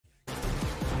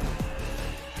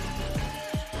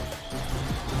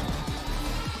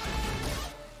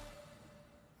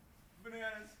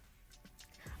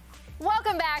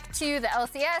Welcome back to the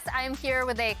LCS. I'm here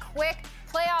with a quick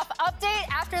playoff update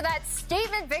after that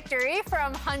statement victory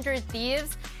from 100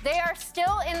 Thieves. They are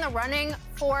still in the running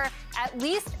for at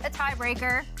least a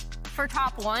tiebreaker for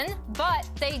top 1, but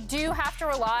they do have to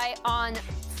rely on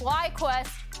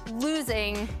FlyQuest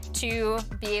losing to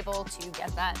be able to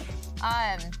get that.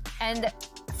 And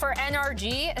for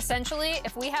NRG, essentially,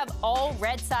 if we have all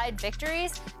red side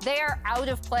victories, they are out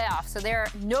of playoffs. So they're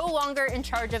no longer in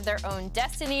charge of their own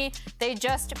destiny. They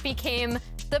just became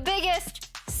the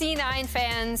biggest C9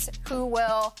 fans who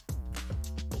will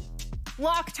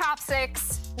lock top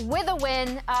 6 with a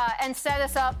win and set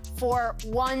us up for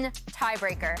one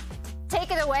tiebreaker.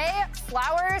 Take it away,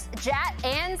 Flowers, Jatt,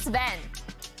 and Sven.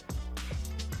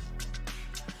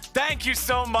 Thank you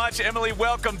so much, Emily.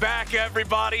 Welcome back,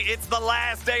 everybody. It's the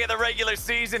last day of the regular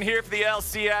season here for the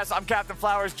LCS. I'm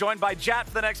CaptianFlowers, joined by Jatt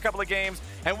for the next couple of games.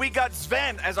 And we got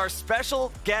Sven as our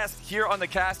special guest here on the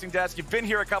casting desk. You've been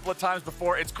here a couple of times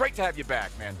before. It's great to have you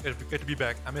back, man. It's good to be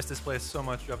back. I miss this place so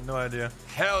much. You have no idea.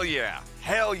 Hell yeah.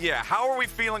 Hell yeah. How are we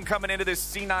feeling coming into this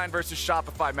C9 versus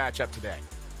Shopify matchup today?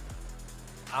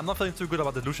 I'm not feeling too good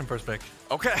about the Lucian perspective.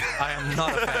 Okay. I am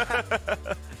not a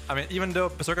fan. I mean, even though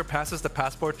Berserker passes the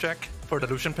passport check for the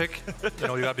Lucian pick, you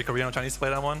know, you gotta be Korean or Chinese to play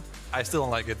that one, I still don't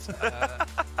like it.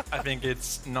 I think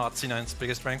it's not C9's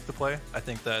biggest strength to play. I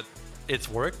think that it's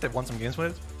worked. They've won some games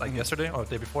with it, like yesterday or the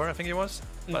day before, I think it was.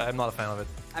 But I'm not a fan of it.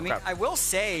 I mean, I will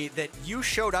say that you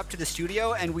showed up to the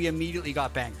studio and we immediately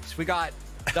got bangers. We got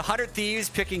the 100 Thieves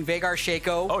picking Veigar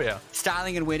Shaco, oh, yeah,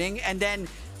 styling and winning, and then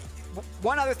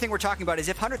one other thing we're talking about is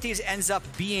if 100 Thieves ends up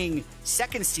being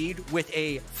second seed with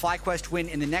a FlyQuest win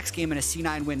in the next game and a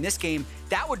C9 win this game,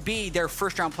 that would be their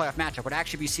first round playoff matchup, would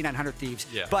actually be C9 100 Thieves.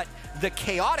 Yeah. But the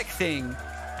chaotic thing,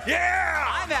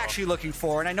 I'm actually looking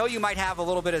for, and I know you might have a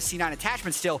little bit of C9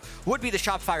 attachment still, would be the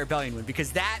Shopify Rebellion win,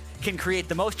 because that can create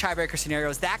the most tiebreaker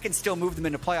scenarios. That can still move them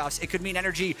into playoffs. It could mean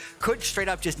Energy could straight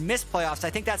up just miss playoffs. I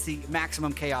think that's the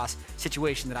maximum chaos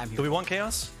situation that I'm here. Do we want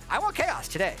chaos? I want chaos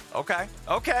today. Okay.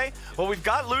 Okay. Well, we've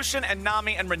got Lucian and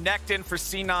Nami and Renekton for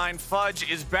C9.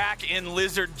 Fudge is back in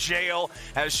Lizard Jail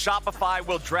as Shopify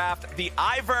will draft the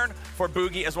Ivern for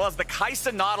Bugi as well as the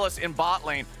Kai'Sa Nautilus in bot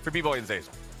lane for BVOY and Zeyzal.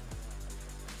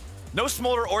 No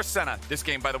Smolder or Senna this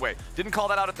game, by the way. Didn't call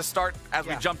that out at the start as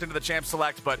we jumped into the Champ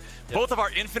Select, but both of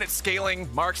our infinite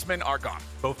scaling marksmen are gone.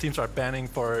 Both teams are banning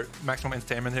for maximum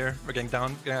entertainment here. We're getting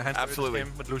down, Absolutely.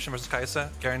 With Lucian versus Kai'Sa.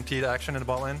 Guaranteed action in the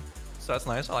bot lane. So that's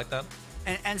nice. I like that.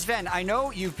 And Sven, I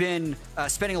know you've been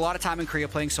spending a lot of time in Korea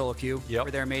playing solo queue for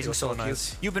their amazing solo queue.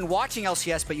 Nice. You've been watching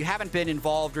LCS, but you haven't been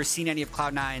involved or seen any of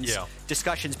Cloud9's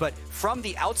discussions. But from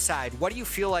the outside, what do you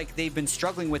feel like they've been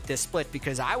struggling with this split?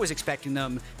 Because I was expecting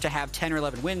them to have 10 or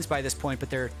 11 wins by this point, but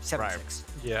they're 7-6.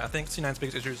 Yeah, I think C9's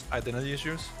biggest issue is identity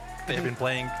issues. They have been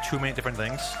playing too many different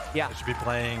things. Yeah. They should be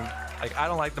playing... Like, I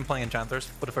don't like them playing Enchanters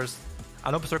for the first... I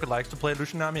know Berserker likes to play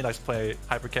Lucian Nami, he likes to play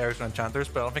Hyper Carriers and Enchanters,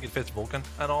 but I don't think it fits Vulcan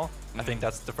at all. I think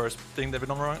that's the first thing they've been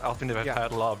done wrong. I think they've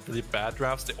had a lot of really bad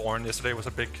drafts. The Ornn yesterday was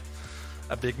a big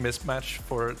mismatch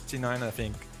for C9. I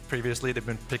think previously they've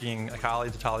been picking Akali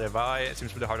to Talia Vi. It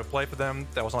seems really hard to play for them.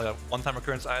 That was not a one-time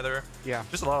occurrence either. Yeah.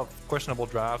 Just a lot of questionable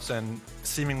drafts and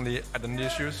seemingly identity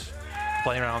issues.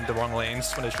 Playing around the wrong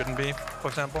lanes when they shouldn't be, for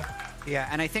example. Yeah,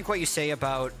 and I think what you say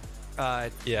about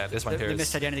this one here the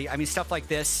missed identity, I mean, stuff like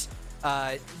this,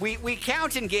 we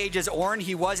count Engage as Ornn.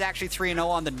 He was actually 3-0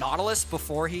 on the Nautilus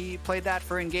before he played that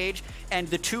for Engage. And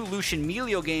the 2 Lucian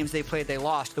Melio games they played, they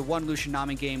lost. The 1 Lucian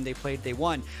Nami game they played, they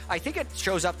won. I think it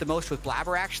shows up the most with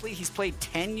Blaber, actually. He's played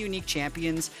 10 unique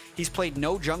champions. He's played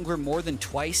no jungler more than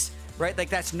twice, right? Like,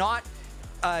 that's not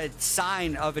a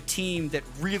sign of a team that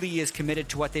really is committed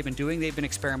to what they've been doing. They've been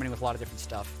experimenting with a lot of different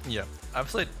stuff. Yeah, I've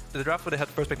played the draft where they had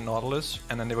first pick Nautilus,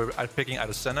 and then they were picking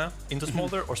either Senna into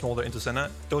Smolder or Smolder into Senna.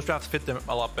 Those drafts fit them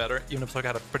a lot better, even if Berserker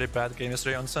had a pretty bad game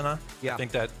yesterday on Senna. I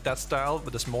think that style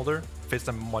with the Smolder fits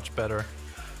them much better.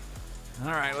 All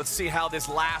right, let's see how this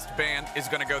last ban is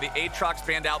going to go. The Aatrox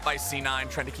banned out by C9,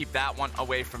 trying to keep that one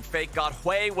away from FakeGod.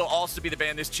 Hui will also be the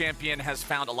ban. This champion has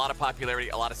found a lot of popularity,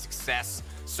 a lot of success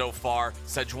so far.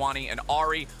 Sejuani and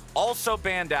Ahri also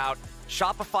banned out.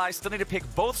 Shopify still need to pick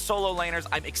both solo laners.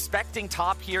 I'm expecting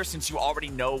top here since you already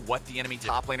know what the enemy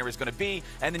top laner is going to be.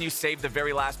 And then you save the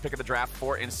very last pick of the draft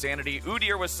for Insanity.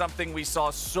 Udyr was something we saw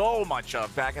so much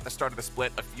of back at the start of the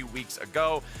split a few weeks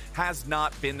ago. Has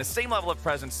not been the same level of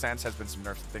presence since. Has been some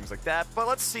nerfs and things like that. But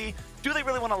let's see. Do they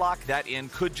really want to lock that in?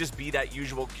 Could just be that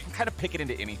usual, you can kind of pick it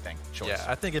into anything choice. Yeah,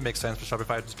 I think it makes sense for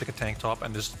Shopify to just pick a tank top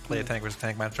and just play a tank versus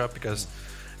tank matchup because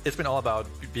it's been all about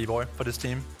BVOY for this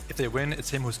team. If they win, it's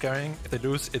him who's carrying. If they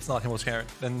lose, it's not him who's carrying.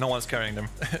 Then no one's carrying them.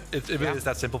 It really is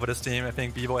that simple for this team. I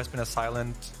think BVOY has been a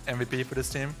silent MVP for this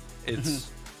team.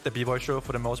 It's the BVOY show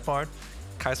for the most part.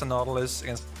 Kai'Sa Nautilus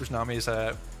against Nami is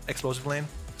a explosive lane.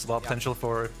 There's a lot of potential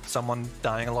for someone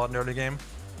dying a lot in the early game.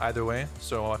 Either way,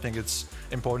 so I think it's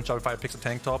important Shopify picks a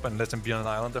tank top and lets them be on an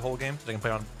island the whole game so they can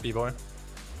play on BVOY.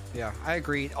 Yeah, I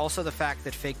agree. Also, the fact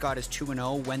that FakeGod is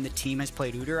 2-0 when the team has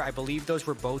played Udyr, I believe those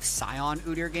were both Scion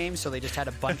Udyr games, so they just had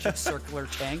a bunch of circular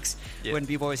tanks when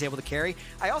BVOY was able to carry.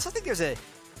 I also think there's a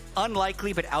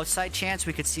unlikely but outside chance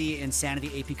we could see Insanity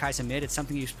AP Kai'Sa mid. It's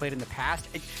something you've played in the past.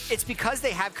 It's because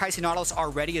they have Kai'Sa Nautilus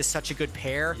already as such a good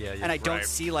pair, and I don't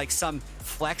see like some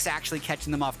flex actually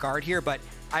catching them off guard here, but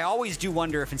I always do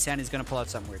wonder if Insanity is going to pull out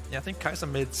something weird. Yeah, I think Kai'Sa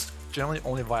mid's generally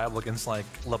only viable against like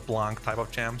LeBlanc type of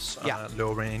champs,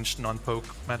 low range, non-poke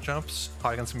matchups,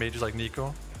 high against mages like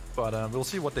Neeko. But we'll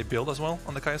see what they build as well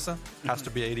on the Kai'Sa. Has to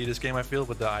be AD this game, I feel,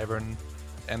 with the Ivern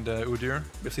and the Udyr.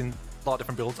 We've seen a lot of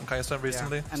different builds on Kai'Sa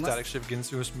recently. Static Shift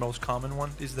Ginsu's most common one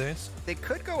these days. They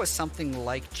could go with something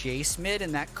like Jace mid,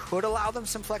 and that could allow them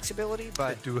some flexibility,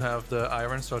 but... They do have the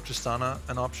Ivern, so Tristana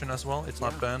an option as well. It's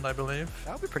not banned, I believe.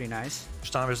 That would be pretty nice.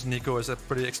 Tristana versus Neeko is a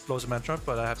pretty explosive matchup,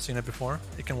 but I have seen it before.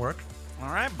 It can work. All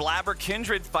right, Blaber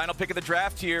Kindred, final pick of the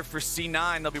draft here for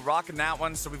C9. They'll be rocking that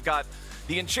one. So we've got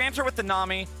the Enchanter with the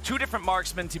Nami, 2 different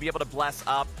marksmen to be able to bless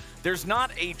up. There's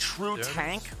not a true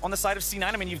tank on the side of C9.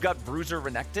 I mean, you've got Bruiser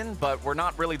Renekton, but we're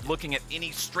not really looking at any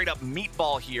straight-up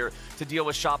meatball here to deal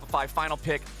with Shopify. Final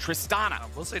pick, Tristana. I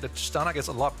will say that Tristana gets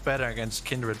a lot better against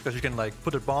Kindred because you can like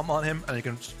put a bomb on him and you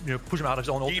can push him out of his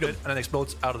own ultimate and then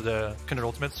explodes out of the Kindred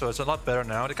ultimate. So it's a lot better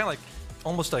now. They kind of like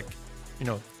almost like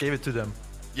gave it to them.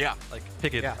 Yeah. Like,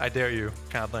 pick it, I dare you,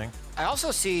 kind of thing. I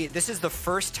also see this is the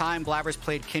first time Blaber's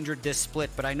played Kindred this split,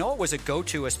 but I know it was a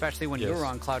go-to, especially when you were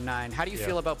on Cloud9. How do you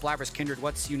feel about Blaber's Kindred?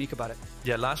 What's unique about it?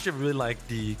 Yeah, last year I really liked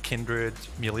the Kindred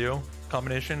Melio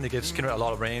combination. It gives Kindred a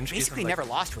lot of range. Basically never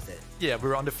lost with it. Yeah, we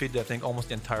were undefeated, I think, almost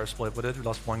the entire split with it. We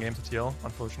lost 1 game to TL,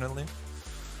 unfortunately.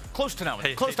 Close to now.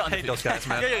 Close to undefeated. Those guys,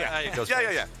 man. Yeah.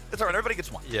 It's all right. Everybody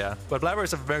gets 1. Yeah, but Blaber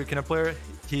is a very Kindred player.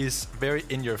 He's very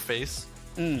in your face.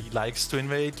 He likes to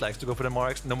invade, likes to go for the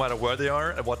marks, no matter where they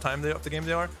are, at what time of the game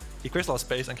they are. He creates a lot of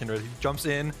space on Kindred. He jumps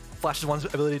in, flashes one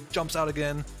ability, jumps out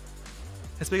again.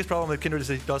 His biggest problem with Kindred is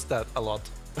he does that a lot.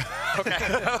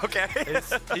 Okay.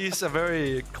 He's a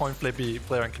very coin flippy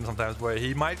player in Kindred sometimes, where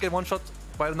he might get one shot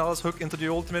by the Nautilus hook into the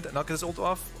ultimate and not get his ult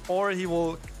off, or he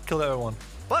will kill everyone.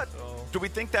 But do we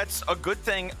think that's a good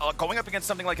thing going up against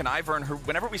something like an Ivern, who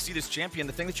whenever we see this champion,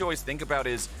 the thing that you always think about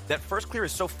is that first clear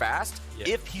is so fast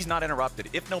if he's not interrupted,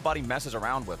 if nobody messes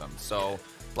around with him. So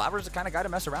Blaber's the kind of guy to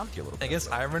mess around with you a little bit. Against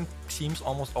Ivern, teams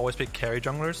almost always pick carry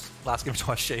junglers. Last game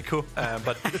saw Shaco,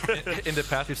 but in the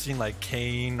past we've seen like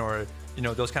Kane or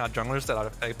those kind of junglers that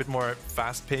are a bit more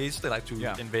fast-paced. They like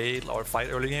to invade or fight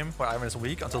early game, where Ivern is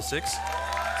weak until 6.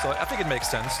 So I think it makes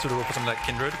sense to go for something like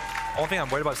Kindred. Only thing I'm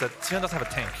worried about is that C9 doesn't have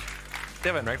a tank.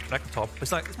 They have a Renekton top.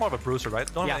 It's more of a bruiser,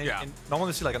 right?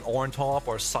 Normally see like an Orin top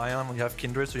or Scion when you have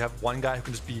Kindred, so you have one guy who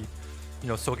can just be,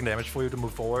 soaking damage for you to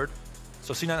move forward.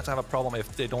 So C9 has to have a problem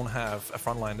if they don't have a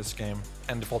front line this game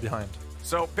and they fall behind.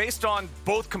 So based on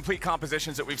both complete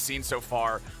compositions that we've seen so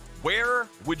far, where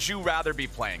would you rather be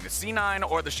playing, the C9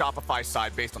 or the Shopify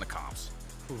side based on the comps?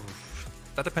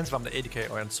 That depends if I'm the ADK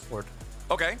or in support.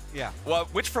 Okay. Yeah. Well,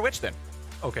 which for which then?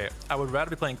 Okay, I would rather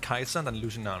be playing Kai'Sa than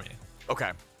Lucian Nami.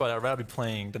 Okay. But I'd rather be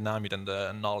playing the Nami than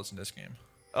the Nautilus in this game.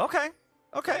 Okay.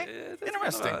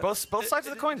 Interesting. Both sides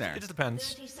of the coin there. It just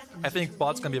depends. I think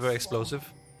bot's going to be very explosive.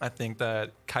 I think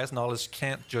that Kai'Sa Nautilus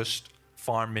can't just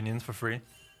farm minions for free.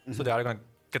 So they're either going to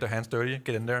get their hands dirty,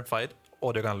 get in there and fight,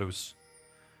 or they're going to lose.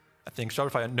 I think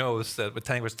Shopify knows that with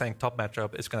tank versus tank top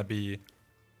matchup, it's going to be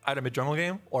either mid-jungle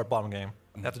game or bottom game.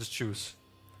 They have to just choose.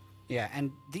 Yeah,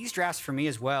 and these drafts for me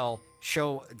as well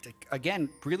show, again,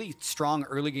 really strong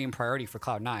early game priority for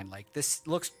Cloud9. Like, this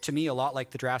looks to me a lot like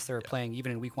the drafts they were playing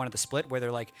even in week 1 of the split, where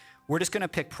they're like, we're just going to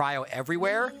pick prio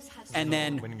everywhere and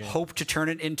then hope to turn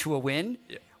it into a win,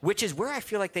 which is where I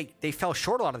feel like they fell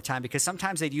short a lot of the time, because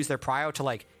sometimes they'd use their prio to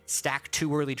like stack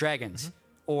 2 early dragons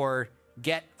or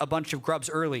get a bunch of grubs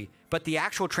early, but the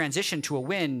actual transition to a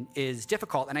win is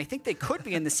difficult. And I think they could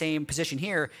be in the same position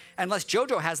here unless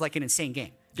Jojo has like an insane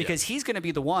game, because he's going to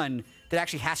be the one that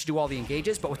actually has to do all the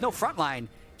engages. But with no front line,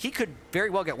 he could very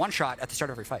well get one shot at the start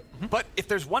of every fight. But if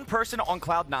there's one person on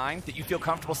Cloud9 that you feel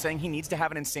comfortable saying he needs to have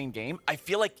an insane game, I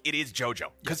feel like it is Jojo.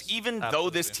 Because even though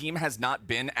this team has not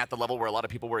been at the level where a lot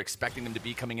of people were expecting them to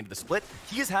be coming into the split,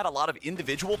 he has had a lot of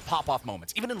individual pop-off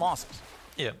moments, even in losses.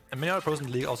 Yeah, and many other pros in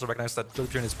the league also recognize that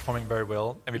jojopyun is performing very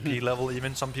well, MVP level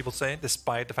even, some people say,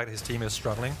 despite the fact that his team is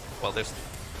struggling. Well, there's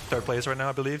third place right now,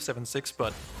 I believe, 7-6,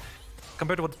 but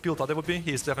compared to what people thought it would be,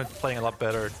 he's definitely playing a lot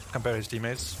better compared to his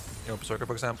teammates, you know, Berserker,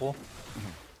 for example.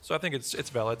 So I think it's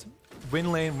valid.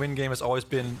 Win lane, win game has always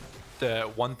been the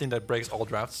one thing that breaks all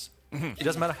drafts. It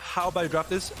doesn't matter how bad your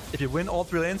draft is. If you win all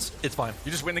 3 lanes, it's fine.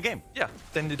 You just win the game. Yeah,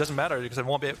 then it doesn't matter because it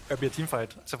won't be a team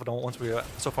fight, except for the ones we're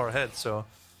so far ahead. So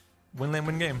win lane,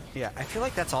 win game. Yeah, I feel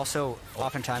like that's also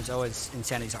oftentimes always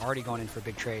Insanity's already going in for a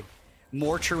big trade.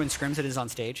 More true in scrims than it is on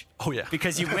stage. Oh, yeah.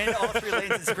 Because you win all 3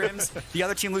 lanes in scrims, the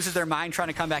other team loses their mind trying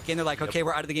to come back in. They're like, okay,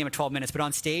 we're out of the game in 12 minutes. But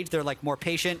on stage, they're like more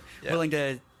patient, willing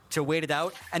to wait it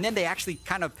out. And then they actually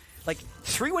kind of, like,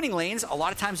 3 winning lanes, a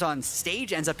lot of times on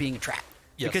stage ends up being a trap.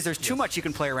 Because there's too much you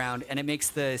can play around, and it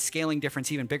makes the scaling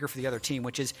difference even bigger for the other team,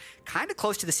 which is kind of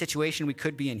close to the situation we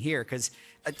could be in here. Because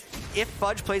if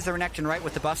Fudge plays the Renekton right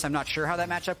with the buffs, I'm not sure how that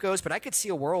matchup goes, but I could see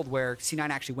a world where C9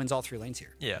 actually wins all 3 lanes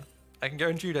here. Yeah, I can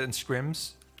guarantee you that in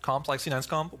scrims, comps like C9's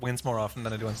comp wins more often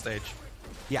than they do on stage.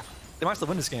 Yeah. They might still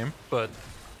win this game, but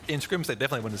in scrims, they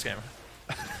definitely win this game.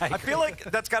 I feel like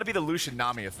that's got to be the Lucian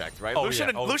Nami effect, right? Oh,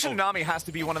 Lucian, yeah. Lucian and Nami has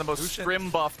to be one of the most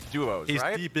scrim-buffed duos, He's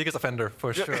right? the biggest offender,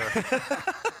 for sure.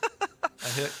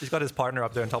 And he's got his partner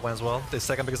up there in top lane as well, the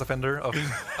second biggest offender of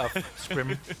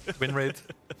scrim win rate.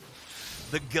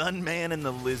 The gunman and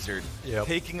the lizard, Yep.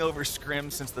 taking over scrim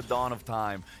since the dawn of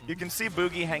time. You can see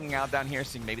Bugi hanging out down here,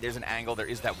 seeing maybe there's an angle. There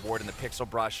is that ward in the pixel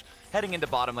brush heading into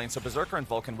bottom lane. So Berserker and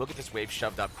VULCAN will get this wave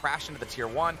shoved up, crash into the tier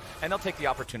 1, and they'll take the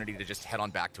opportunity to just head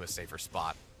on back to a safer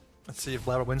spot. Let's see if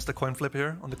Blaber wins the coin flip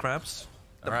here on the crabs.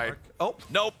 All right. Oh,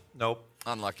 Nope. nope.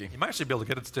 Unlucky. He might actually be able to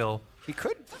get it still. He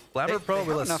could. Blaber probably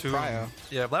will have enough assume. prio.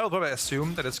 Yeah, Blaber will probably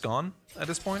assume that it's gone at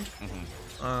this point.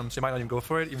 So he might not even go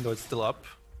for it, even though it's still up.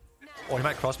 Or he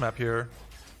might cross map here.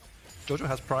 Jojo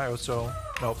has prio, so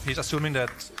no, he's assuming that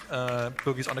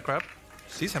Boogie's on the crab.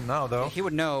 Sees him now though. He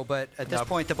would know, but at this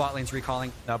point, the bot lane's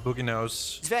recalling. Now Boogie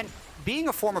knows. Sven, being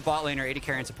a former bot laner, AD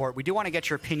carry and support, we do want to get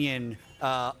your opinion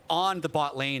on the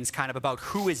bot lanes, kind of about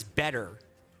who is better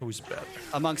Who's better?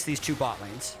 amongst these 2 bot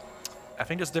lanes. I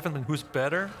think there's a difference in who's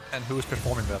better and who's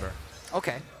performing better.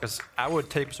 Okay. Because I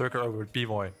would take Berserker over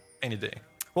BVOY any day.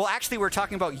 Well, actually, we're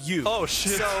talking about you. Oh,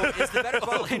 shit. So is the better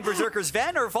bot lane Berserker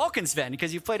Sven or VULCAN Sven?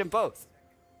 Because you've played him both.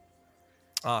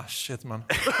 Ah, shit, man.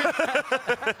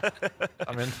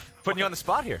 I mean, Putting you on the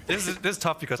spot here. this is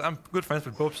tough because I'm good friends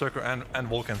with both Berserker and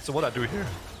VULCAN. So what do I do here?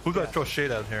 Who do I throw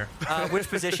shade at here? Which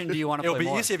position do you want to play It'll be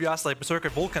more? easy if you ask like Berserker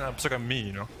VULCAN and Berserker me,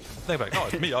 you know. Think like, oh,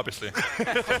 it's me, obviously.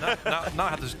 now I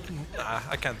have to. Nah,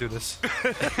 I can't do this.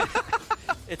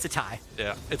 It's a tie.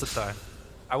 Yeah, it's a tie.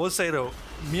 I will say though,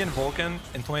 me and VULCAN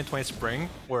in 2020 spring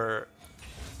were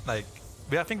like,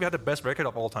 I think we had the best record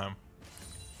of all time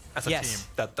as a team.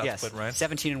 That's split, right?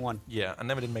 17-1. Yeah, and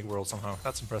then we didn't make Worlds somehow.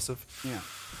 That's impressive. Yeah.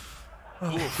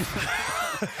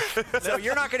 So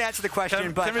you're not going to answer the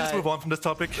question, but Can we just move on from this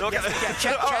topic? Okay. yeah,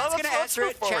 Chat's going to answer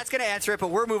it. Chat's going to answer it,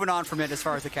 but we're moving on from it as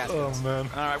far as the cast Oh goes. man.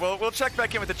 All right, well, we'll check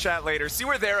back in with the chat later, see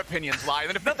where their opinions lie. And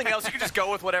then if nothing else, you can just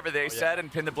go with whatever they said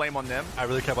and pin the blame on them. I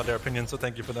really care about their opinion, so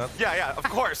thank you for that. Yeah, of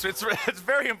course. It's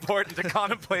very important to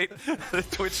contemplate the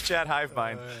Twitch chat hive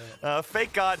mind.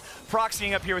 FakeGod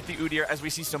proxying up here with the Udyr, as we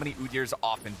see so many Udyrs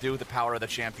often do. The power of the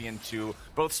champion to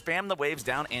both spam the waves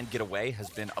down and get away has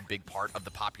been a big part of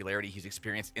the popularity he's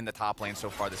experienced in the top lane so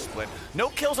far this split. No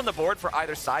kills on the board for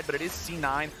either side, but it is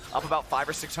C9 up about 500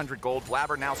 or 600 gold.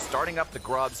 Blaber now starting up the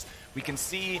grubs. We can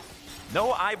see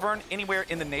no Ivern anywhere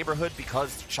in the neighborhood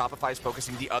because Shopify is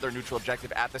focusing the other neutral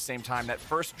objective at the same time. That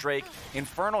first Drake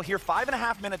Infernal here,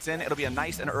 5.5 minutes in. It'll be a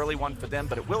nice and early one for them,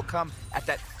 but it will come at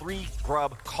that 3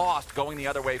 grub cost going the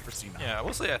other way for C9. Yeah, I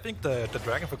will say I think the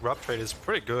Dragon for Grub trade is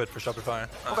pretty good for Shopify.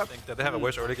 I think that they have a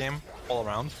worse early game all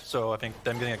around, so I think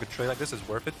them getting a good trade like this is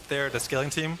worth it. They're the scaling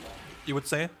team, you would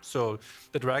say. So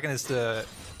the Dragon is the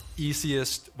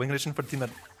easiest win condition for the team that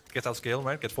gets outscaled,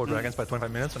 right? Get 4 dragons by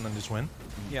 25 minutes and then just win.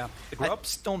 Yeah. The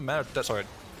grubs don't matter.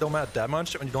 Don't matter that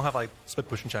much when you don't have like split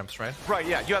pushing champs, right? Right,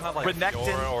 yeah. You have Like a Renekton.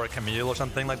 Udyr or a Camille or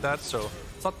something like that, so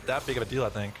it's not that big of a deal, I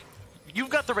think. You've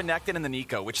got the Renekton and the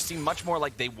Neeko, which seem much more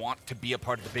like they want to be a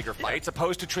part of the bigger fights,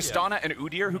 opposed to Tristana and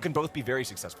Udyr, who can both be very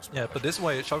successful. Yeah, but this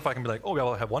way Shopify can be like, oh, we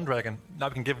all have 1 dragon, now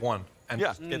we can give 1 and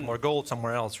get more gold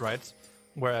somewhere else, right?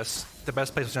 Whereas the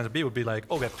best place for Chance to be would be like,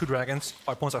 oh, we have 2 dragons,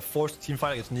 our opponents are forced to team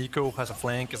fight against Neeko, has a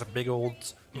flank, is a big old,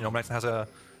 you know, Renekton has a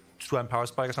 2-amp power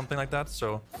spike or something like that.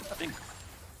 So I think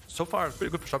so far it's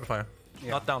pretty good for Shopify.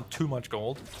 Yeah. Not down too much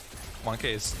gold. 1k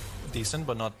is decent,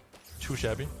 but not too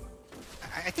shabby.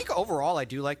 I think overall I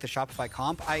do like the Shopify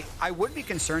comp. I would be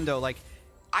concerned though, like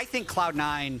I think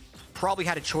Cloud9 probably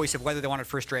had a choice of whether they wanted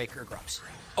first Drake or Grubs.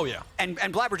 Oh, yeah. And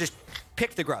Blaber just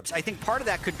picked the Grubs. I think part of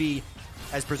that could be,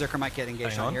 as Berserker might get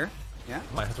engaged on here. Yeah.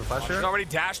 Might have to flash He's here. already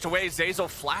dashed away. Zeyzal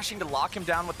flashing to lock him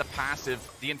down with the passive.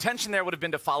 The intention there would have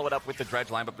been to follow it up with the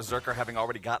dredge line, but Berserker, having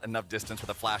already got enough distance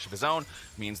with a flash of his own,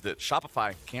 means that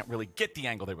Shopify can't really get the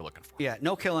angle they were looking for. Yeah,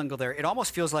 no kill angle there. It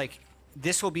almost feels like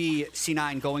this will be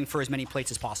C9 going for as many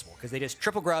plates as possible because they just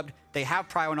triple grubbed. They have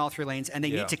prio in all 3 lanes, and they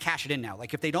need to cash it in now.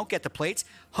 Like, if they don't get the plates,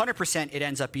 100% it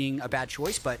ends up being a bad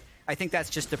choice, but I think that's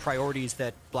just the priorities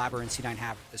that Blaber and C9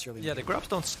 have this early. Yeah, the grubs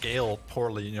don't scale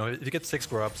poorly. You know, if you get 6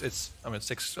 grubs, I mean,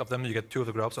 6 of them, you get 2 of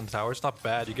the grubs on the tower. It's not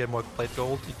bad. You get more plate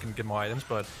gold, you can get more items,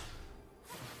 but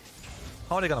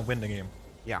how are they gonna win the game?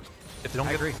 Yeah, If they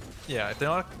don't agree. Yeah, if they're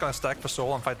not gonna stack for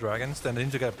soul and fight dragons, then they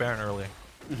need to get a Baron early.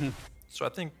 So I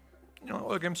think, you know, all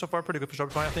the games so far pretty good for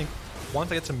Shopify. I think once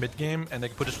they get to mid game and they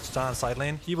can put a Tristana on side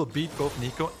lane, he will beat both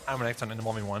Neeko and Renekton in the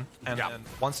 1v1. And then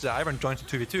once the Ivern joins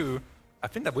the 2v2, I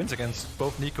think that wins against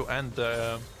both Neeko and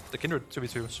the Kindred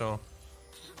 2v2. So.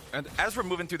 And as we're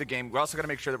moving through the game, we're also going to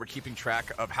make sure that we're keeping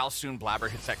track of how soon Blaber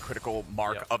hits that critical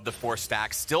mark of the 4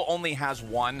 stacks. Still only has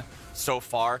 1 so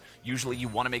far. Usually you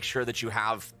want to make sure that you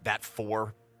have that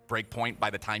 4 breakpoint by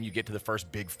the time you get to the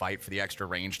first big fight for the extra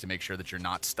range to make sure that you're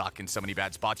not stuck in so many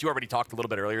bad spots. You already talked a little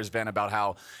bit earlier, Sven, about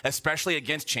how, especially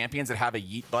against champions that have a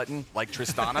yeet button like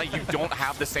Tristana, you don't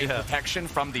have the same protection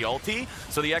from the ulti,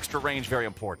 so the extra range, very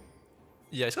important.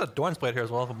 Yeah, he's got a Dorn's Blade here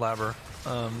as well from Blaber.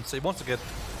 So he wants to get...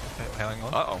 hang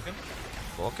on. Uh-oh.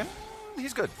 Vulcan?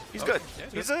 He's good. He's good. Yeah,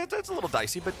 it's a little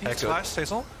dicey, but he's good.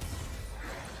 Zeyzal.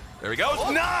 There he goes.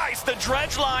 Oh. Nice! The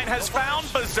dredge line has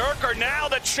found Berserker. Now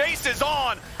the chase is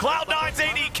on. Cloud9's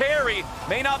AD carry.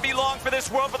 May not be long for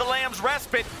this world, but the Lamb's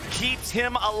respite keeps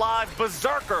him alive.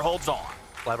 Berserker holds on.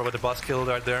 Blaber with the boss kill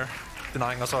right there,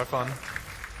 denying us our fun.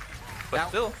 But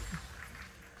still.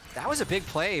 That was a big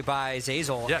play by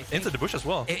Zeyzal. Yeah, into the bush as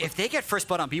well. If they get first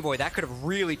blood on BVOY, that could have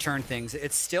really turned things.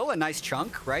 It's still a nice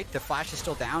chunk, right? The flash is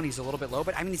still down. He's a little bit low,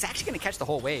 but I mean, he's actually going to catch the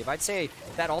whole wave. I'd say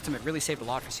that ultimate really saved a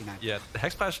lot for C9. Yeah, the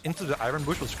Hex Splash into the Ivern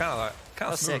bush was kind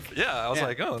of smooth. Sick. Yeah, I was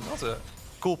like, oh, that was a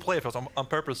cool play if it was on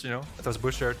purpose, you know. If there was a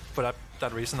bush there for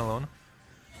that reason alone.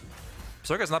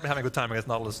 Berserker's not been having a good time against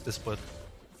Nautilus this split.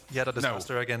 He had a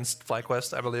disaster against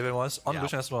FlyQuest, I believe it was, on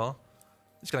Lucian as well.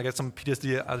 He's gonna get some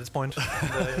PTSD at this point.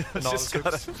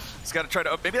 He's got to try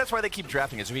to. Maybe that's why they keep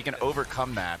drafting it, so he can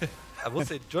overcome that. I will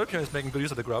say jojopyun is making good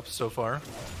use of the grubs so far,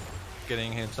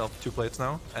 getting himself 2 plates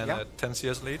now and a 10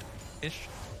 CS lead ish.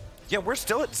 Yeah, we're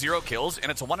still at 0 kills, and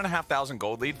it's a 1,500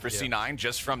 gold lead for C9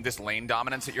 just from this lane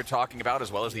dominance that you're talking about,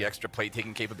 as well as the extra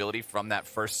plate-taking capability from that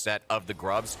first set of the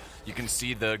grubs. You can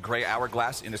see the gray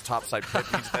hourglass in his top side pit.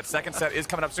 That second set is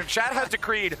coming up soon. Chat has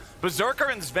decreed Berserker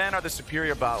and Sven are the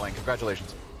superior bot lane.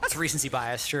 Congratulations. That's recency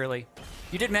bias, surely.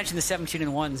 You did mention the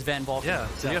 17-1 Sven Vulcan. Yeah,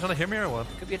 so you guys want to hear me or what?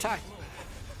 Could be a tie.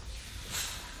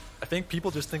 I think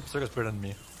people just think Berserker's better than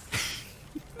me.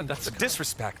 And that's the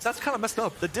disrespect. That's kind of messed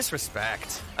up. The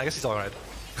disrespect. I guess he's all right.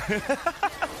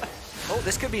 Oh,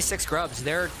 this could be 6 grubs.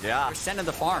 They're sending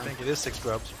the farm. I think it is 6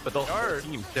 grubs, but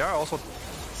they are also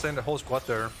sending the whole squad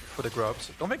there for the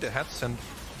grubs. Don't think they had to send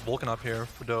Vulcan up here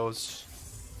for those.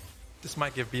 This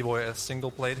might give BVOY a single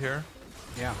plate here.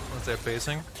 Yeah. Once they're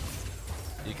facing.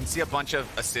 You can see a bunch of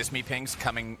assist me pings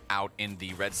coming out in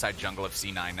the red side jungle of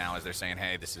C9 now as they're saying,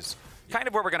 hey, this is kind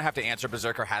of where we're going to have to answer.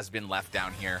 Berserker has been left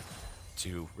down here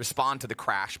to respond to the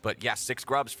crash, but yeah, 6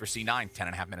 grubs for C9,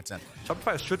 10.5 minutes in.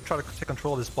 Shopify should try to take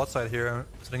control of this bot side here,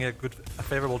 so they get a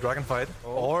favorable dragon fight.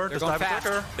 Or just dive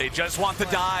Berserker. They just want the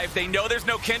dive. They know there's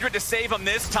no Kindred to save them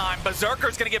this time.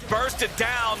 Berserker's going to get bursted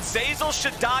down. Zeyzal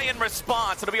should die in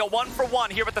response. It'll be a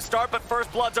 1-for-1 here at the start, but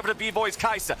first blood's over to BVOY's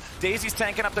Kai'Sa. Daisy's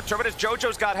tanking up the turret as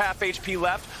JoJo's got half HP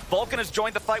left. Vulcan has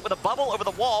joined the fight with a bubble over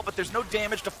the wall, but there's no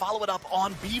damage to follow it up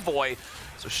on BVOY.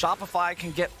 So Shopify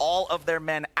can get all of their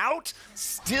men out.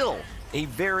 Still a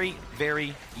very,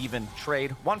 very even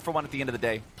trade. 1-for-1 at the end of the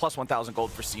day, plus 1,000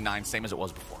 gold for C9, same as it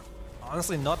was before.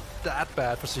 Honestly, not that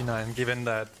bad for C9, given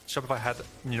that Shopify had,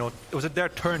 you know, it was their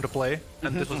turn to play,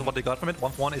 and this was what they got from it.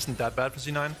 1-for-1 isn't that bad for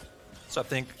C9. So I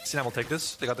think C9 will take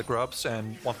this. They got the grubs,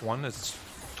 and 1-for-1 is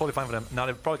totally fine for them. Now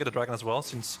they probably get the dragon as well,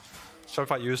 since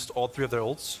Shopify used all 3 of their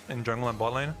ults in jungle and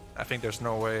bot lane. I think there's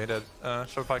no way that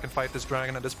Shopify can fight this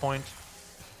dragon at this point.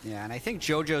 Yeah, and I think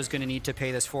JoJo's going to need to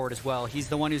pay this forward as well. He's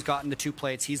the one who's gotten the 2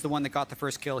 plates. He's the one that got the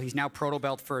first kill. He's now proto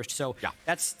belt first. So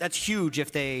that's huge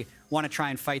if they want to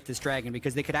try and fight this dragon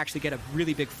because they could actually get a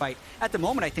really big fight. At the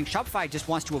moment, I think Shopify just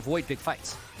wants to avoid big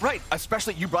fights. Right,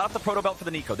 especially you brought up the proto belt for the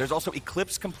Neeko. There's also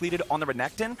Eclipse completed on the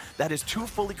Renekton. That is 2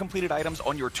 fully completed items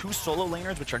on your 2 solo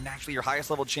laners, which are naturally your highest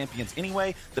level champions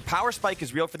anyway. The power spike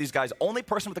is real for these guys. Only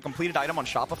person with a completed item on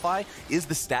Shopify is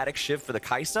the static shift for the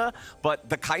Kai'Sa, but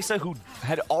the Kai'Sa who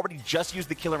had already just used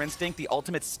the Killer Instinct, the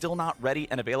ultimate's still not ready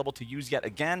and available to use yet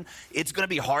again. It's going to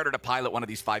be harder to pilot one of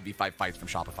these 5v5 fights from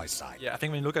Shopify's side. Yeah, I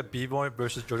think when you look at BVOY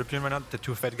versus jojopyun right now, the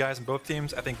 2 Fed guys in both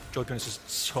teams, I think jojopyun is just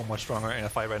so much stronger in a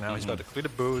fight right now. He's got the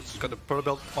completed boots, he's got the proto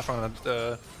belt, much stronger than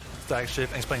the static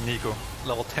shift, and he's playing Neeko,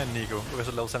 level 10 Neeko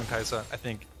versus level 7 Kai'Sa. I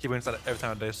think he wins that every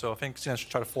time of day, so I think C9 should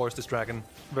try to force this dragon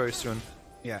very soon.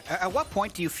 Yeah. At what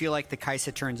point do you feel like the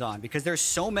Kai'Sa turns on? Because there's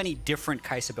so many different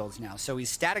Kai'Sa builds now. So he's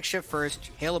static shift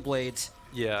first, Hail of Blades.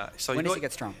 Yeah. So when does he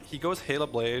get strong? He goes Hail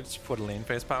of Blades for the lane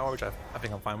phase power, which I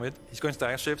think I'm fine with. He's going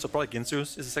static shift, so probably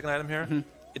Ginsu's is the second item here.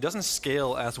 It doesn't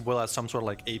scale as well as some sort of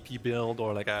like AP build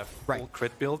or like a full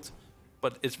crit build,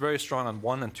 but it's very strong on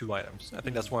 1 and 2 items. I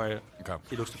think that's why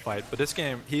he looks to fight. But this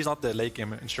game, he's not the late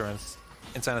game insurance.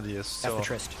 Insanity is. So, that's the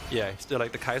Trist. Yeah, still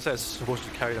like the Kai'Sa is supposed to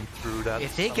carry them through that.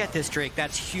 If they get this Drake,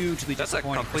 that's hugely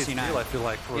disappointing for C9. Steal, I feel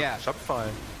like, for Shopify.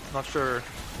 Not sure.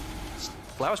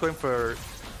 Blaber's going for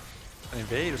an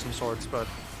invade of some sorts, but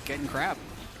getting crap.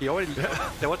 He already.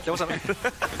 there was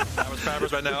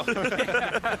Blaber's right now.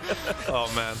 Oh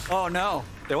man. Oh no.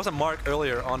 There was a mark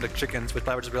earlier on the chickens, which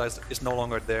Blaber just realized is no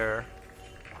longer there.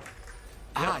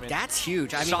 Yeah, I mean, that's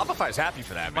huge. I mean, Shopify's happy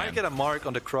for that, man. Might get a mark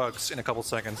on the Krugs in a couple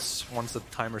seconds once the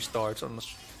timer starts. It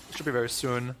should be very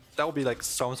soon. That will be like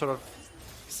some sort of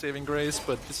saving grace,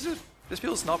 but this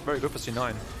feels not very good for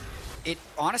C9. It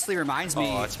honestly reminds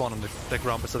me... Oh, it spawned on the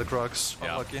Grump instead of the Krugs.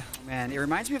 Yeah. Unlucky. Man, it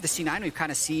reminds me of the C9 we've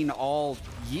kind of seen all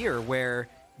year, where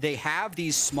they have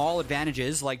these small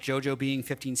advantages, like JoJo being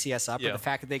 15 CS up, or the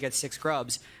fact that they get 6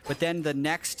 grubs, but then the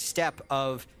next step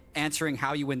of answering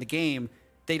how you win the game,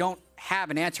 they don't have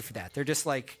an answer for that. They're just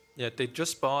like... Yeah, they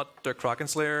just bought their Kraken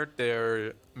Slayer,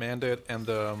 their Mandate, and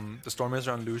the Storm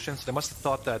Razor on Lucian. So they must have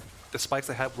thought that the spikes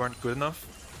they had weren't good enough.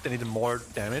 They needed more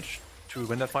damage to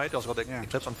win that fight. They also got the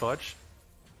Eclipse on Fudge.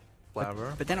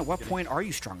 Blaber. But then at what point are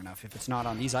you strong enough if it's not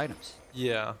on these items?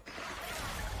 Yeah.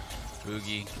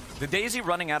 Bugi. The Daisy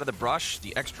running out of the brush,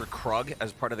 the extra Krug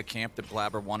as part of the camp that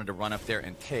Blaber wanted to run up there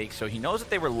and take. So he knows that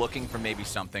they were looking for maybe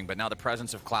something, but now the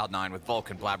presence of Cloud9 with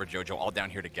Vulcan, Blaber, JoJo all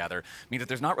down here together means that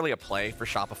there's not really a play for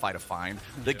Shopify to find.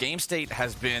 The game state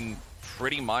has been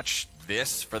pretty much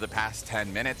this for the past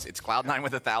 10 minutes. It's Cloud9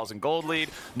 with 1,000 gold lead.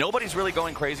 Nobody's really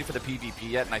going crazy for the PvP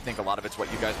yet, and I think a lot of it's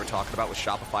what you guys were talking about with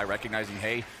Shopify recognizing,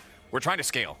 hey, we're trying to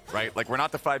scale, right? Like, we're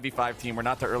not the 5v5 team. We're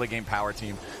not the early game power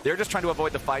team. They're just trying to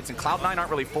avoid the fights, and Cloud9 aren't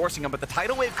really forcing them, but the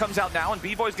tidal wave comes out now, and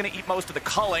BVOY's going to eat most of the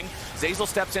culling. Zeyzal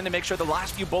steps in to make sure the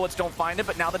last few bullets don't find him,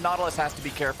 but now the Nautilus has to be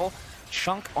careful.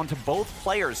 Chunk onto both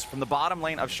players from the bottom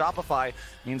lane of Shopify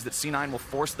means that C9 will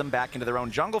force them back into their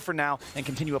own jungle for now and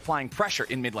continue applying pressure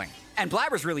in mid lane. And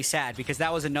Blaber's really sad because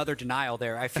that was another denial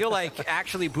there. I feel like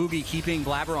actually Bugi keeping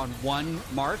Blaber on 1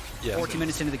 mark 14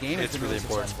 minutes into the game is really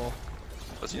successful.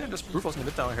 But yeah, just brute force in the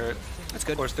mid tower here. That's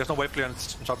good. Of course, there's no wave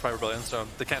clearance in Shopify Rebellion, so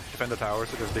they can't defend the tower,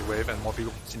 so there's a big wave and more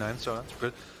people C9, so that's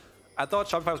good. I thought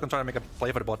Shopify was going to try to make a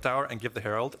play for the bot tower and give the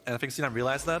Herald, and I think C9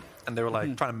 realized that, and they were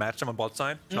like trying to match them on bot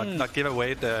side, not give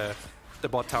away the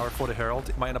bot tower for the Herald.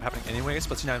 It might end up happening anyways,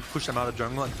 but C9 pushed them out of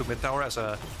jungle and took mid tower as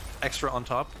a extra on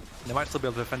top. They might still be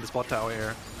able to defend this bot tower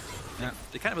here. Yeah.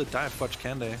 They can't really die at Fudge,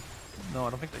 can they? No, I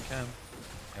don't think they can.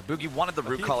 Yeah, Bugi wanted the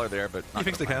root collar there, but he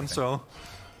thinks they can, so...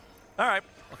 Alright.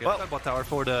 Okay, well, bot tower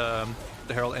for the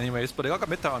Herald anyways, but they all got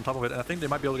mid tower on top of it, and I think they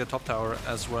might be able to get top tower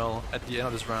as well at the end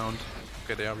of this round.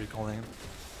 Okay, they are recalling.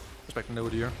 Respecting the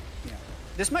Udyr. Yeah.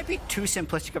 This might be too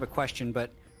simplistic of a question,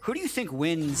 but who do you think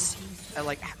wins?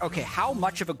 Okay, how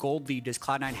much of a gold lead does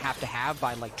Cloud9 have to have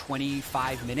by like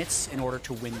 25 minutes in order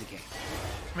to win the game?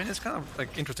 I mean, it's kind of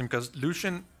like interesting because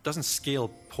Lucian doesn't scale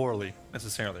poorly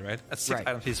necessarily, right? At 6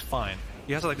 items, he's fine.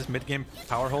 He has like this mid-game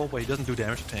power hole where he doesn't do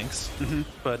damage to tanks,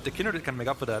 but the Kindred can make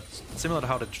up for that, similar to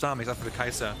how the Tristana makes up for the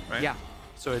Kai'Sa, right? Yeah.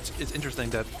 So it's interesting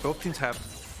that both teams have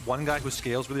one guy who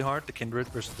scales really hard, the Kindred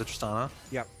versus the Tristana.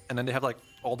 Yep. And then they have like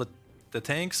all the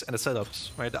tanks and the setups,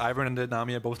 right? The Ivern and the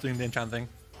Nami are both doing the enchanting,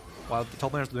 while the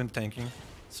top laners are doing the tanking.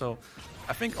 So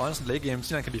I think honestly late game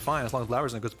C9 can be fine as long as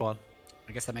Blaber's in a good spot.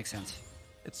 I guess that makes sense.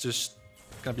 It's just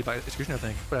gonna be by execution, I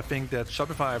think. But I think that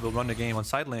Shopify will run the game on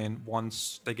side lane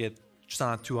once they get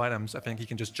Tristana 2 items. I think he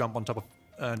can just jump on top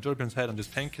of jojopyun's head and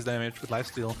just tank his damage with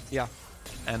lifesteal. Yeah.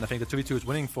 And I think the 2v2 is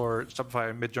winning for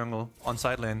Shopify mid jungle on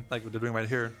side lane, like what they're doing right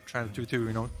here, trying to 2v2,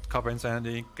 you know, cover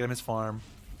Insanity, get him his farm.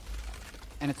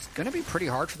 And it's going to be pretty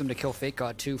hard for them to kill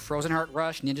FakeGod too. Frozen Heart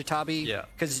Rush, Ninja Tabi. Yeah.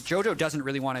 Because Jojo doesn't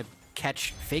really want to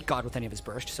catch FakeGod with any of his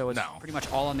burst, so it's pretty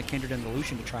much all on the Kindred and the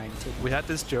Lucian to try and take him. We had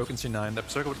this joke in C9 that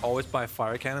Berserker would always buy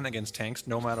Fire Cannon against tanks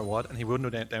no matter what, and he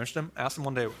wouldn't damage them. I asked him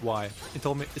one day why. He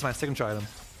told me it's my signature item.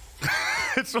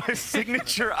 It's my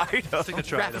signature item.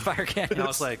 Signature Rapid item. Fire Cannon. And I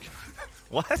was like,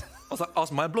 What? I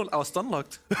was mind blown. I was stun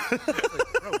locked.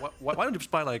 Like, bro, why don't you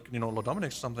just buy like Lord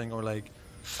Dominic's or something, or like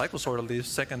Cycle Sword at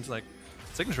least second like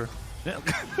signature? Yeah.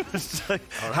 It's like,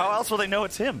 how else will they know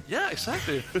it's him? Yeah,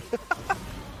 exactly.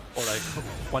 Or like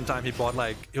one time he bought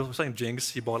like, he was playing Jinx,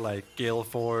 he bought like Gale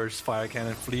Force, Fire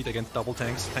Cannon, Fleet against double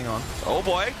tanks. Hang on. Oh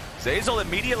boy, Zeyzal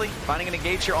immediately finding an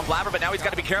engage here on Blaber, but now he's got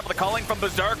to be careful. The calling from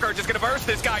Berserker just going to burst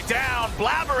this guy down.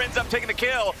 Blaber ends up taking the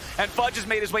kill, and Fudge has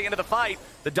made his way into the fight.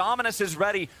 The Dominus is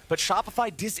ready, but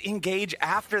Shopify disengage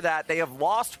after that. They have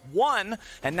lost one,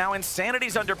 and now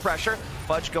Insanity's under pressure.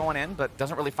 Fudge going in, but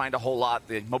doesn't really find a whole lot.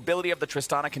 The mobility of the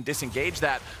Tristana can disengage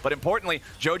that, but importantly,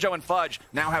 Jojo and Fudge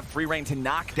now have free reign to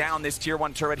knock down this tier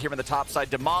 1 turret here in the top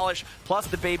side. Demolish, plus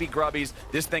the baby grubbies.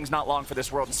 This thing's not long for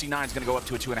this world, and C9 is going to go up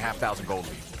to a 2,500 gold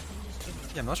lead.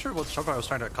 Yeah, I'm not sure what Shopify was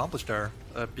trying to accomplish there,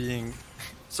 being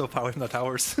so far away from the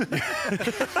towers.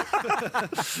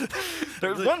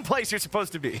 There's one place you're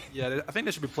supposed to be. Yeah, I think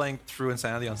they should be playing through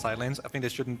Insanity on side lanes. I think they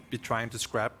shouldn't be trying to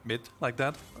scrap mid like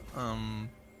that. I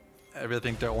really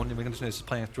think their only weakness is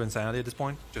playing through Insanity at this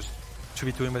point. Just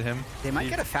 2v2 with him. They might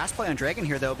get a fast play on Dragon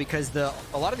here, though, because a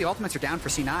lot of the ultimates are down for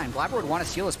C9. Blaber would want to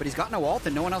steal us, but he's got no ult,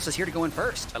 and no one else is here to go in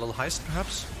first. A little heist,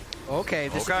 perhaps? Okay,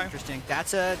 this is interesting.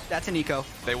 That's a Neeko.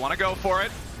 They want to go for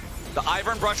it. The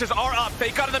Ivern brushes are up.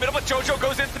 FakeGod in the middle, but Jojo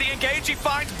goes in for the engage. He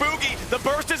finds Bugi. The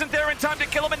burst isn't there in time to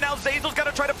kill him, and now Zeyzal's got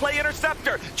to try to play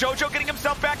Interceptor. Jojo getting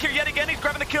himself back here yet again. He's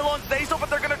grabbing the kill on Zeyzal, but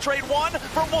they're going to trade 1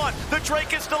 for 1. The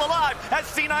Drake is still alive as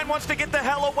C9 wants to get the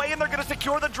hell away, and they're going to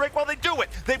secure the Drake while they do it.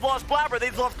 They've lost Blaber.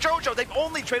 They've lost Jojo. They've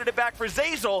only traded it back for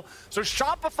Zeyzal. So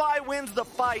Shopify wins the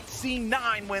fight.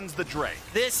 C9 wins the Drake.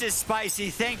 This is spicy.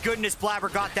 Thank goodness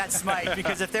Blaber got that smite,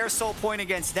 because if they're sole point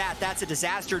against that, that's a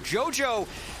disaster. Jojo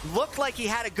looked like he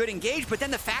had a good engage, but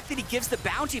then the fact that he gives the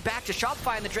bounty back to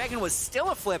Shopify and the Dragon was still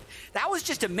a flip, that was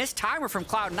just a missed timer from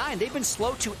Cloud9. They've been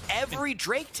slow to every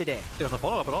Drake today. There was no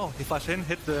follow-up at all. He flashed in,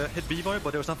 hit BVOY,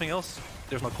 but there was nothing else.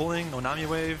 There was no cooling, no Nami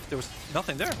wave, there was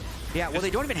nothing there. Yeah, well,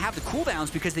 they don't even have the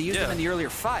cooldowns because they used them in the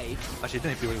earlier fight. Actually, it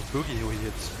didn't hit BVOY, it was Bugi who he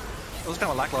hits. It was kind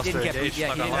of a lackluster engage.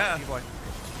 Yeah, he didn't get BVOY.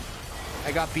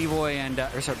 I got BVOY and,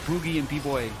 Bugi and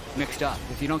BVOY mixed up.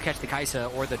 If you don't catch the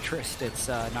Kai'Sa or the Trist, it's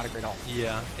not a great ult.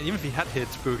 Yeah, and even if he had hit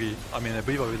Bugi, I mean,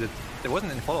 BVOY, there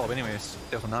wasn't any follow-up anyways.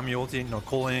 There was no Nami ulti, no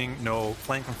cooling, no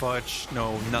flank from Fudge,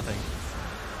 no nothing.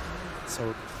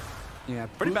 So, yeah,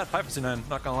 pretty bad fight for C9,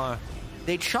 not gonna lie.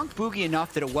 They chunked Bugi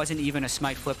enough that it wasn't even a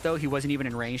smite flip, though. He wasn't even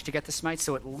in range to get the smite,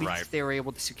 so at least they were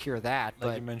able to secure that. Like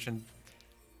but you mentioned,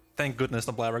 thank goodness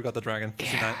the Blaber got the Dragon for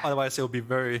C9. Otherwise, it would be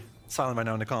very silent right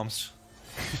now in the comms.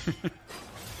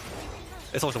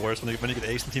 It's always the worst when you get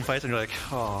ace in team fights and you're like,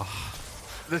 oh.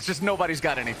 There's just nobody's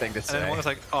got anything to say. And then one is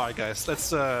like, all right, guys,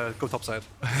 let's go topside.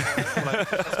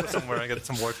 Like, let's go somewhere and get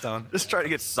some work done. Just try to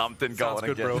get something going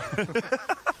good, again. bro.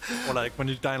 Or like when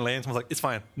you die in lane, someone's like, it's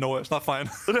fine. No, it's not fine.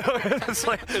 It's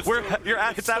like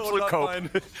it's absolute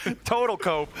cope. Total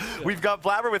cope. Yeah. We've got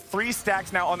Blaber with 3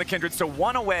 stacks now on the Kindred, so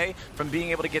 1 away from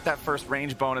being able to get that first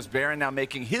range bonus. Baron now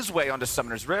making his way onto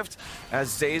Summoner's Rift as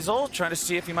Zeyzal trying to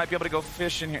see if he might be able to go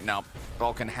fish in here. No,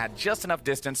 VULCAN had just enough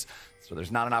distance, so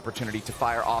there's not an opportunity to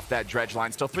fire off that dredge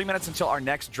line. Still 3 minutes until our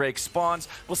next Drake spawns.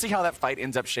 We'll see how that fight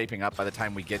ends up shaping up by the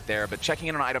time we get there. But checking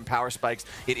in on item power spikes,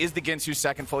 it is the Ginsu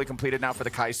second fully completed now for the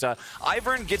Kai'Sa.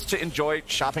 Ivern gets to enjoy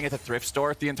shopping at the thrift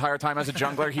store the entire time as a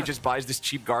jungler. He just buys this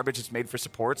cheap garbage that's made for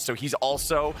supports. So he's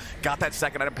also got that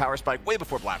second item power spike way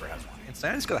before Blaber has one.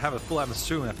 Insanity's got to have a full item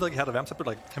soon. I feel like he had a Vamp Scepter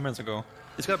like 10 minutes ago.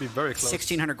 It's got to be very close.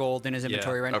 1,600 gold in his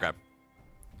inventory right now. Okay.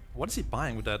 What is he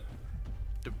buying with that?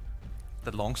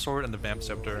 The longsword and the Vamp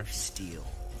Scepter. Steel.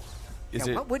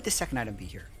 What would the second item be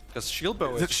here? Because Shield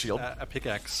Bow is a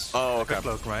pickaxe. Oh, okay. Quick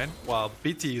cloak, right? While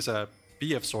BT is a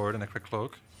BF sword and a quick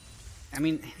cloak. I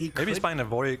mean, maybe he's buying a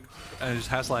VOY and just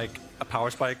has like a power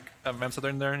spike Vamp Scepter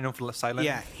in there, you know, for silent.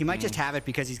 Yeah, he might just have it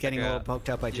because he's getting a little poked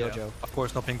up by Jojo. Of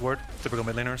course, no pink ward. Typical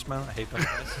mid laners, man. I hate them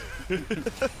guys.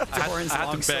 I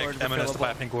had to beg MNS to buy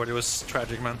a pink ward. It was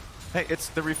tragic, man. Hey, it's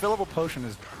the refillable potion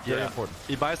is very important.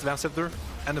 He buys the Vamp Scepter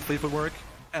and the Fleetwood work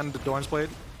and the Dorn's Blade.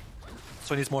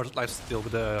 So he needs more life steal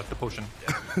with the potion.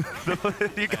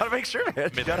 You gotta make sure,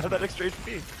 man. You gotta have that extra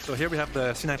HP. So here we have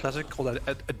the C9 classic called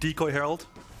a decoy herald.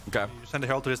 Okay. You send the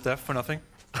herald to his death for nothing.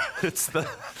 It's the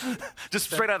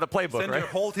just straight out of the playbook, send right? your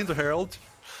whole team to herald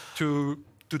to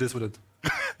do this with it.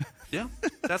 Yeah,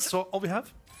 that's all we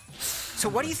have. So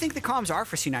what do you think the comms are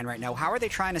for C9 right now? How are they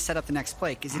trying to set up the next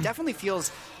play? Because it definitely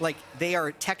feels like they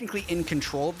are technically in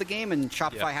control of the game and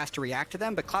Shopify has to react to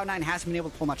them, but Cloud9 hasn't been able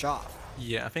to pull much off.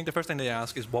 Yeah, I think the first thing they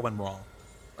ask is what went wrong?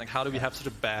 Like, how do we have such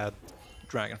a bad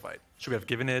dragon fight? Should we have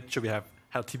given it? Should we have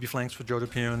had TP flanks for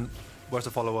jojopyun? Where's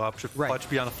the follow-up? Should Fudge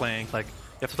be on the flank? Like,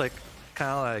 you have to, like,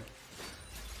 kind of, like,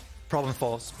 problem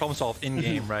solve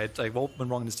in-game, right? Like, what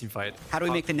went wrong in this team fight? How do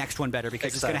we make the next one better?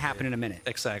 Because it's going to happen in a minute.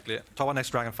 Exactly. Talk about next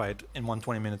dragon fight in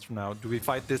 120 minutes from now. Do we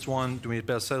fight this one? Do we need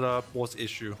better setup? What's the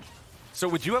issue? So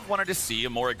would you have wanted to see a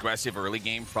more aggressive early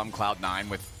game from Cloud9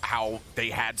 with how they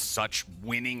had such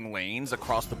winning lanes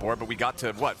across the board? But we got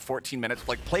to, what, 14 minutes?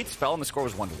 Like, plates fell and the score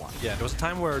was 1-1. Yeah, there was a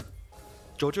time where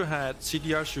Jojo had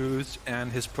CDR shoes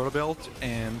and his proto belt,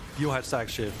 and BVOY had stack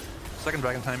shift. Second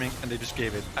dragon timing, and they just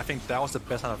gave it. I think that was the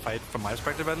best kind of fight from my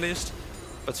perspective, at least.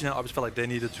 But you know, obviously felt like they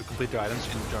needed to complete their items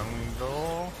in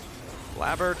jungle.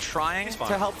 Blaber trying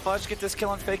to help Fudge get this kill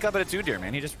on FakeGod, but it's Udyr,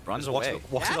 man. He just runs away.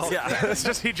 Walks it off. Yeah, it's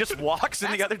just he just walks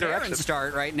in the other direction.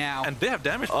 Start right now, and they have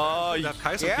damage. Oh, they have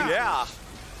Kai'Sa. Yeah.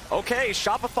 Okay,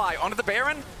 Shopify onto the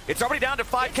Baron. It's already down to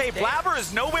 5k. Blaber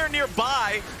is nowhere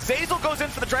nearby. Zeyzal goes in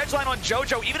for the dredge line on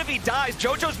Jojo. Even if he dies,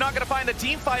 Jojo's not going to find the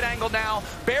team fight angle now.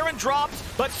 Baron drops,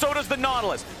 but so does the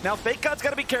Nautilus. Now, FakeGod's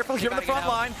got to be careful here on the front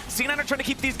line. C9 are trying to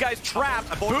keep these guys trapped.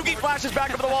 Bugi flashes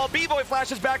back over the wall. BVOY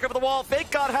flashes back over the wall.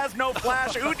 FakeGod has no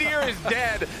flash. Udyr is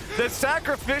dead. The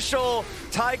sacrificial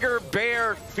tiger,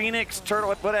 bear, phoenix,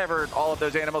 turtle, whatever all of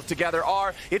those animals together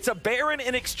are. It's a Baron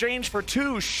in exchange for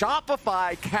 2.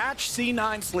 Shopify catch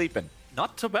C9 sleeping.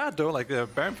 Not too bad, though. Like, the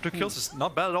Baron for 2 kills is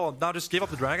not bad at all. Now just give up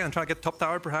the dragon and try to get top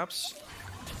tower, perhaps.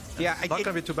 Yeah, it's not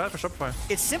going to be too bad for Shopify.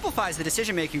 It simplifies the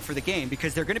decision-making for the game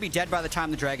because they're going to be dead by the time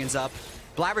the dragon's up.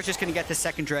 Blaber's just going to get the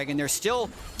second dragon. They're still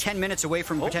 10 minutes away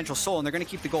from potential soul, and they're going to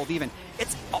keep the gold even.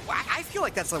 I feel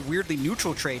like that's a weirdly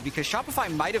neutral trade because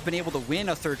Shopify might have been able to win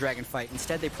a third dragon fight.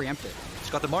 Instead, they preempted. It's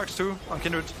got the marks, too, on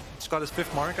Kindred. It's got his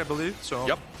 5th mark, I believe. So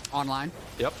yep. Online.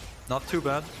 Yep. Not too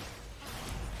bad.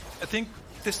 I think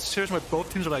this situation where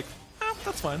both teams are like,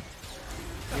 that's fine.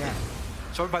 Yeah.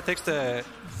 Shopify takes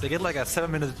they get like a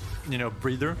 7-minute,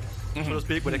 breather, so to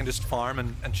speak, where they can just farm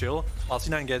and chill. While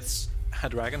C9 gets a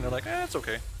dragon, they're like, it's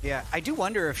okay. Yeah, I do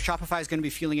wonder if Shopify is going to be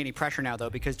feeling any pressure now, though,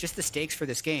 because just the stakes for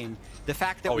this game, the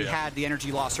fact that we had the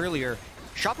energy loss earlier,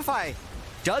 Shopify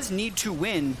does need to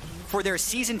win for their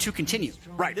season to continue.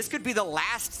 Right. This could be the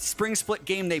last Spring Split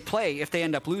game they play if they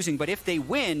end up losing, but if they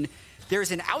win,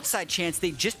 there's an outside chance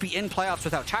they'd just be in playoffs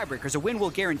without tiebreakers. A win will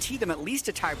guarantee them at least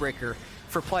a tiebreaker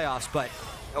for playoffs, but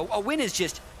a win is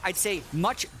just, I'd say,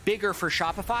 much bigger for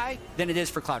Shopify than it is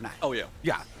for Cloud9. Oh, yeah.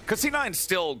 Yeah, because C9's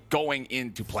still going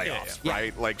into playoffs,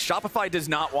 right? Like, Shopify does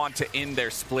not want to end their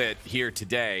split here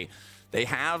today. They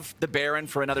have the Baron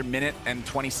for another minute and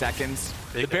 20 seconds.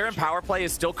 The Baron power play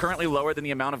is still currently lower than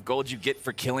the amount of gold you get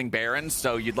for killing Barons,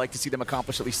 so you'd like to see them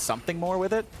accomplish at least something more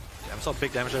with it. Yeah, I saw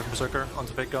big damage there from Berserker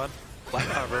onto FakeGod. Black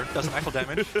however, does some actual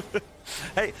damage.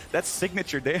 Hey, that's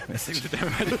signature damage.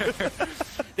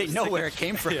 They know where it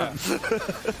came from. Yeah.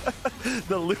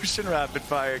 The Lucian rapid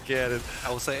fire cannon.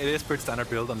 I will say it is pretty standard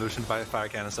build on Lucian by fire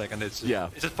cannon second. It's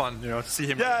just fun, to see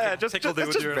him. Just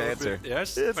banter. Yeah,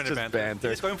 it's just banter.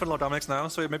 He's going for low dominics now,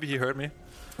 so maybe he heard me.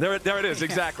 There it is,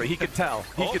 exactly. He could tell.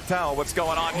 He could tell what's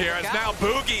going on here. As now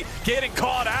Bugi getting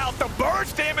caught out. The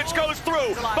burst damage goes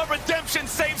through, but Redemption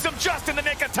saves him just in the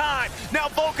nick of time. Now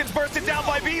Vulcan's bursted down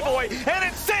by BVOY, and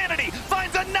Insanity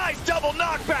finds a nice double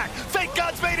knockback.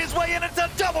 FakeGod's made his way in. It's a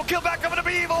double kill back over to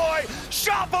BVOY.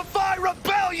 Shopify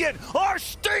Rebellion are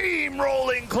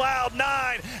steamrolling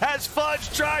Cloud9 as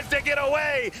Fudge tries to get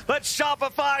away, but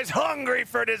Shopify's hungry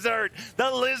for dessert.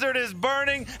 The lizard is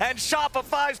burning, and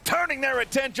Shopify's turning their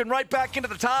attention right back into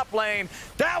the top lane.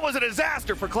 That was a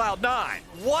disaster for Cloud9.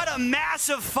 What a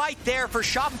massive fight there for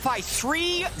Shopify.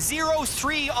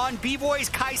 3-0-3 on BVOY's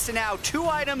Kai'Sa now. 2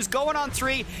 items going on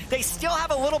 3. They still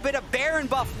have a little bit of Baron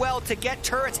buff well to get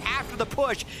turrets after the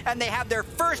push, and they have their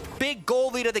first big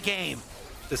goal lead of the game.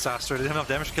 Disaster. They didn't have enough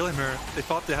damage to kill him here. They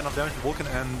thought they had enough damage to Vulcan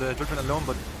and Judgment alone,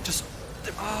 but just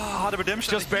the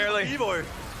redemption. Just barely. BVOY.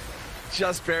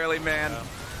 Just barely, man. Yeah.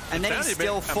 And then he's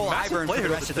still full Ivern for the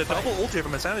rest of the fight. double ulti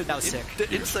from Insanity. That was sick.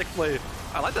 The insect play.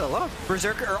 I like that a lot.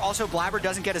 Berserker, or also Blaber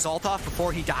doesn't get his ult off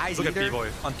before he dies Look either. at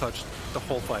BVOY, untouched the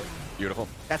whole fight. Beautiful.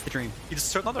 That's the dream. He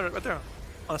just turned another right there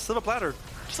on a silver platter,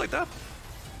 just like that.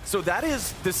 So that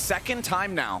is the second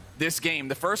time now this game.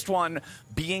 The first one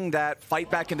being that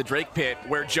fight back in the Drake pit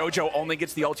where Jojo only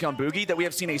gets the ulti on Bugi, that we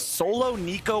have seen a solo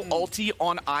Neeko ulti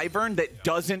on Ivern that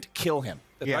doesn't kill him.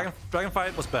 The dragon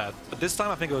fight was bad, but this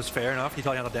time I think it was fair enough. He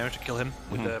thought he had enough damage to kill him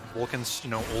with the VULCAN's,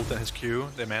 ult and his Q.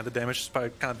 The damage is probably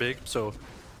kind of big, so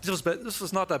this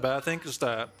was not that bad. I think just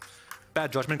a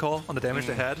bad judgment call on the damage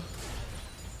they had.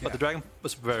 But the dragon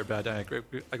was very bad. I agree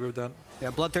with that.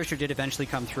 Yeah, Bloodthirster did eventually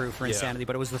come through for Insanity,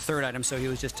 but it was the third item, so he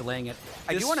was just delaying it.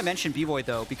 I do want to mention BVOY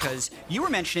though, because you were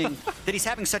mentioning that he's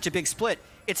having such a big split.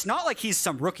 It's not like he's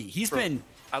some rookie. He's been.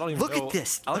 I don't even look know, at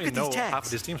this. I don't look even at know these tags. half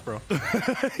of these teams, bro.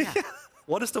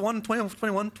 What is the one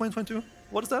 2021, 2022?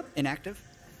 What is that? Inactive.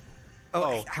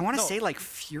 Oh, I want to say like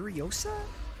Furiosa.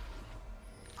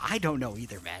 I don't know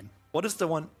either, man. What is the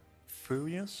one?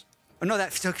 Furious? Oh, no,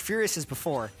 so Furious is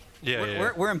before.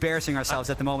 Yeah, We're embarrassing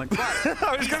ourselves at the moment. But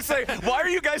I was going to say, why are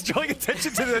you guys drawing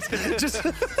attention to this? Just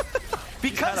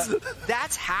because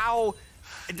that's how,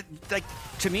 like,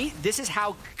 to me, this is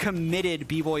how committed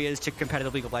BVOY is to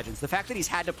competitive League of Legends. The fact that he's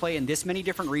had to play in this many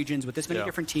different regions with this many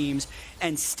different teams,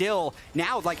 and still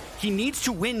now, like, he needs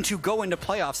to win to go into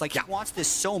playoffs. Like, he wants this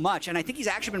so much, and I think he's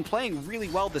actually been playing really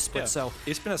well this split. So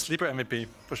he's been a sleeper MVP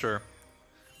for sure.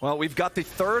 Well, we've got the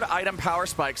third item power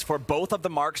spikes for both of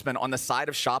the marksmen on the side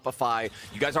of Shopify.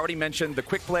 You guys already mentioned the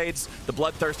Quick Blades, the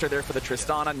Bloodthirster there for the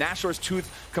Tristana. Nashor's Tooth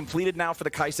completed now for the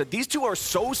Kai'Sa. These two are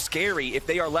so scary if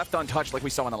they are left untouched like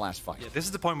we saw in the last fight. Yeah, this is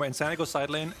the point where Insanity goes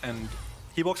side lane and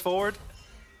he walks forward,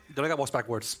 the other guy walks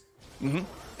backwards.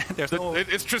 There's no...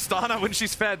 It's Tristana when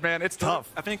she's fed, man. It's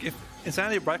tough. I think if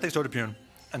Insanity right-clicks jojopyun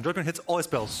and jojopyun hits all his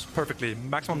spells perfectly,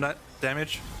 maximum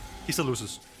damage, he still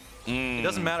loses. It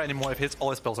doesn't matter anymore if he hits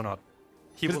all his spells or not.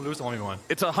 He will lose the 1v1.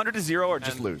 It's 100-0 or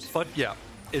just lose. But yeah,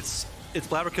 it's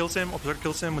Blaber kills him or Berserker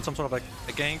kills him with some sort of like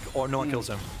a gank, or no one kills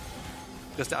him.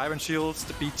 There's the Ivern shields,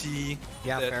 the BT,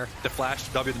 the flash,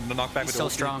 the W, the knockback. He's so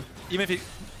strong. Even if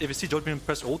you see jojopyun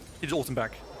press ult, he just ults him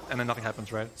back, and then nothing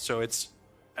happens, right? So it's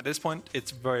at this point it's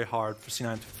very hard for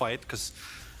C9 to fight because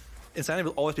Insanity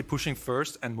will always be pushing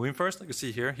first and moving first. Like you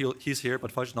see here, he's here, but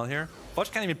Fudge is not here.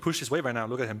 Fudge can't even push his way right now.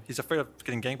 Look at him. He's afraid of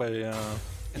getting ganked by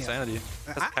Insanity.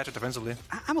 Has to catch it defensively.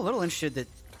 I'm a little interested that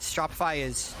Shopify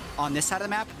is on this side of the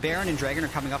map. Baron and Dragon are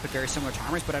coming up at very similar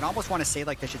timers, but I'd almost want to say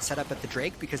like they should set up at the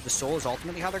Drake because the Soul is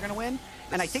ultimately how they're going to win.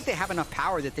 And I think they have enough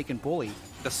power that they can bully.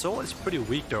 The Soul is pretty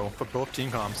weak though for both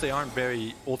team comps. They aren't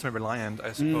very ultimate reliant,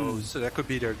 I suppose. So that could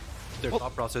be their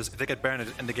thought process. If they get Baron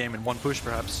in the game in one push,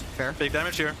 perhaps. Fair. Big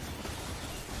damage here.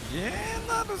 Yeah,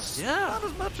 not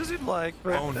as much as you'd like.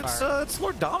 But it's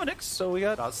Lord Dominic's, so we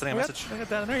got sending a message. We got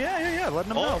that in there. Yeah,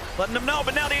 letting them know. But now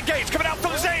the engage coming out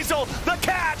from Zeyzal, the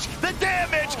catch, the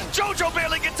damage. Jojo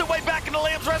barely gets away back into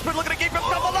Lamb's Rest, but looking to keep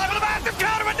himself alive with a massive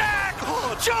counter attack.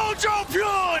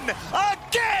 jojopyun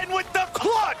again with the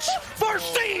clutch for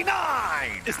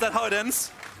C9. Is that how it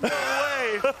ends? No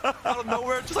way! Out of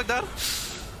nowhere, just like that.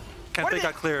 Can't think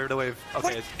I clear the wave.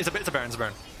 Okay, it's a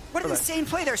Baron. What an insane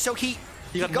play there. So he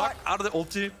got knocked out of the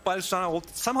ulti by the Tristana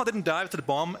ult, somehow didn't dive to the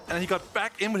bomb, and then he got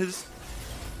back in with his...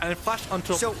 and it flashed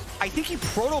onto... So I think he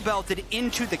proto-belted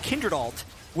into the Kindred ult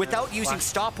without using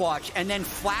stopwatch, and then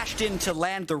flashed in to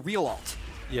land the real ult.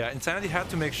 Yeah, Insanity had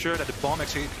to make sure that the bomb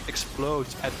actually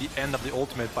explodes at the end of the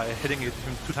ultimate by hitting him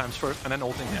 2 times first and then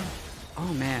ulting him.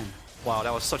 Oh, man. Wow,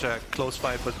 that was such a close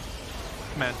fight, but...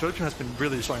 man, jojopyun has been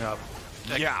really showing up.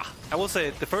 Like, yeah. I will say,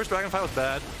 the first Dragon fight was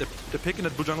bad, the pick in the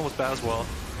blue jungle was bad as well,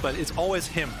 but it's always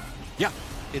him. Yeah.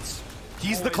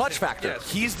 He's the clutch him. factor.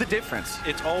 Yes. He's the difference.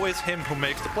 It's always him who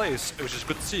makes the plays, which is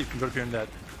good to see from jojopyun that,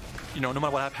 no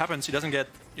matter what happens, he doesn't get,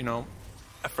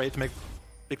 afraid to make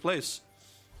big plays.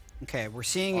 Okay, we're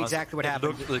seeing exactly what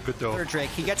happened. Looked really good though. Third Drake,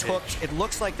 he gets hooked. It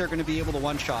looks like they're going to be able to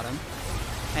one-shot him.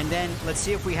 And then, let's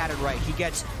see if we had it right. He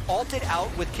gets ulted out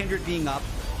with Kindred being up.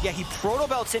 Yeah, he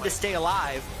proto-belts in to stay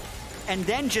alive. And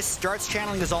then just starts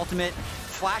channeling his ultimate,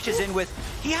 flashes in with...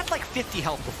 he had like 50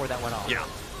 health before that went off. Yeah.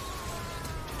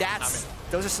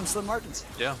 Those are some slim margins.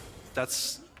 Yeah,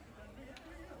 that's...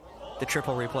 the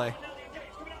triple replay.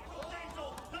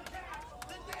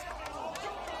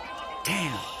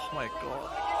 Damn. Oh my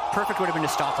god. Perfect would have been a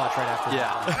stopwatch right after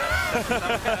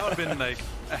that. That would have been like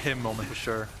a him moment for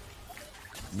sure.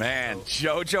 Man,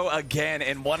 Jojo again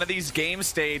in one of these game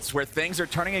states where things are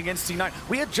turning against C9.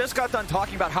 We had just got done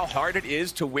talking about how hard it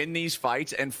is to win these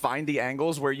fights and find the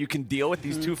angles where you can deal with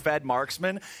these two fed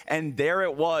marksmen. And there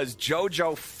it was,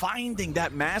 Jojo finding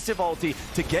that massive ulti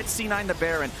to get C9 the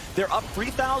Baron. They're up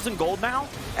 3,000 gold now,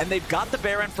 and they've got the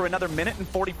Baron for another minute and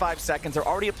 45 seconds. They're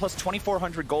already at plus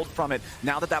 2,400 gold from it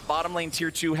now that bottom lane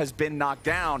tier 2 has been knocked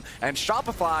down. And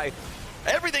Shopify,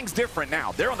 everything's different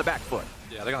now. They're on the back foot.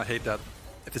 Yeah, they're gonna hate that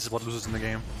if this is what loses in the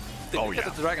game. They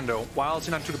get the dragon though. While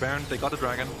C9 took the Baron, they got the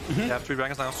dragon. They have 3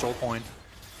 dragons now, soul point.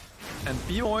 And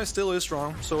BVOY still is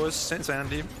strong, so is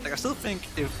Insanity. Like, I still think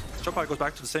if Shopify goes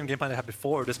back to the same game plan they had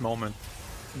before this moment,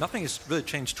 nothing has really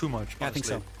changed too much, honestly. I think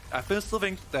so. I still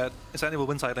think that Insanity will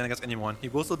win side lane against anyone. He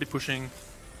will still be pushing,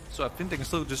 so I think they can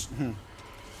still just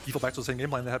default back to the same game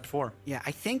plan they had before. Yeah,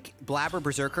 I think Blaber,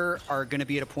 Berserker are going to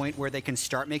be at a point where they can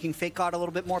start making FakeGod a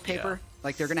little bit more paper. Yeah.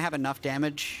 Like, they're going to have enough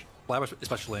damage. Blaber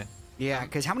especially. Yeah,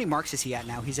 because how many marks is he at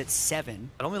now? He's at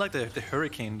 7. I don't really like the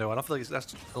Hurricane, though. I don't feel like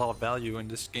that's a lot of value in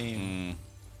this game.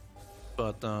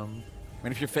 But, I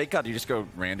mean, if you're FakeGod, you just go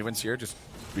Randuin's here, just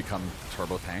become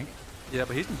Turbo Tank. yeah,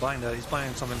 but he's been buying that. He's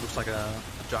buying something that looks like a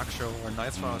Jock Show or a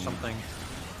Knight's Vow or something.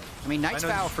 I mean, Knight's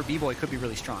Vow for BVOY could be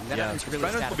really strong. That is really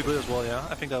Random could be good as well, yeah.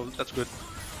 I think that's good.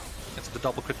 It's the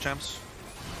double crit champs.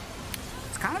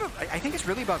 It's kind of, I think it's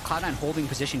really about Cloud9 holding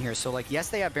position here. So, like, yes,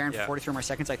 they have Baron for 43 more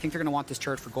seconds. I think they're going to want this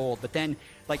turret for gold. But then,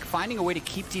 like, finding a way to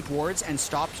keep deep wards and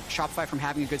stop Shopify from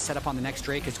having a good setup on the next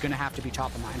Drake is going to have to be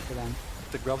top of mind for them.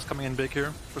 The Grub's coming in big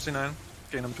here for C9.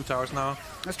 Getting them 2 towers now.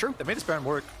 That's true. They made this Baron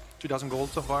work. 2,000 gold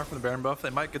so far from the Baron buff.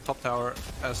 They might get top tower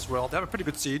as well. They have a pretty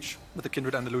good siege with the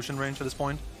Kindred and the Lucian range at this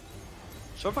point.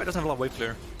 Shopify doesn't have a lot of wave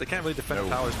clear. They can't really defend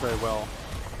towers very well.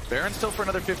 Baron still for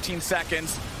another 15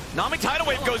 seconds. Nami tidal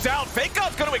wave goes out.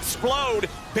 FakeGod's going to explode.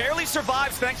 Barely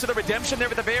survives thanks to the redemption there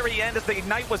at the very end as the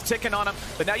ignite was ticking on him.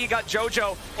 But now you got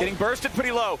Jojo getting bursted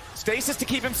pretty low. Stasis to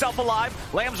keep himself alive.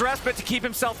 Lamb's Respite to keep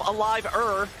himself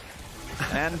alive-er.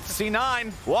 And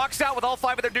C9 walks out with all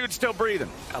 5 of their dudes still breathing.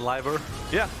 Alive-er?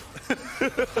 Yeah.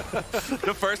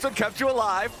 The first one kept you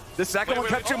alive. The second one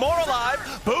kept you more alive.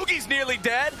 Bugi's nearly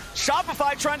dead.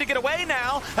 Shopify trying to get away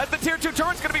now as the tier 2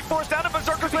 turret's going to be forced down and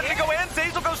Berserker's ready to go in.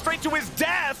 Zeyzal goes straight to his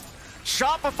death.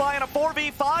 Shopify in a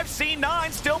 4v5.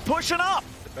 C9 still pushing up.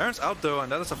 The Baron's out though,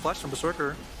 and that is a flash from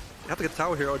Berserker. You have to get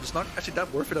tower here, or it's not actually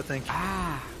that worth it, I think.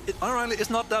 Unironically,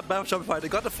 it's not that bad for Shopify. They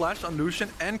got the flash on Lucian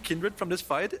and Kindred from this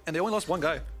fight, and they only lost 1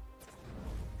 guy.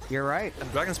 You're right. And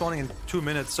Dragon spawning in 2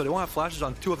 minutes, so they won't have flashes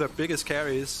on 2 of their biggest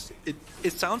carries.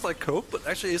 It sounds like cope, but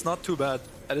actually it's not too bad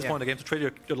at this point in the game to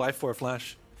trade your life for a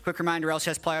flash. Quick reminder,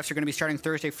 LCS playoffs are going to be starting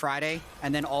Thursday, Friday,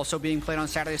 and then also being played on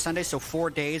Saturday, Sunday, so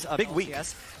 4 days of big LCS.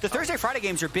 week. The Thursday, Friday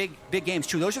games are big games,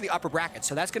 too. Those are the upper brackets,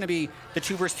 so that's going to be the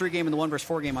 2 vs 3 game and the 1 vs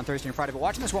 4 game on Thursday and Friday. But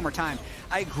watching this one more time,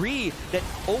 I agree that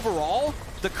overall,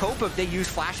 the cope of they use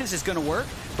flashes is going to work,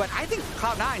 but I think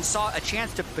Cloud9 saw a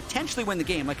chance to potentially win the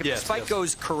game. Like, if the spike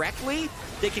goes correctly,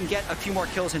 they can get a few more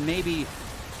kills and maybe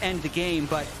end the game,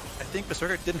 but I think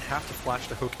Berserker didn't have to flash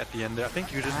the hook at the end there. I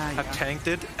think you just have tanked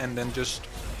it and then just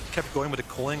kept going with the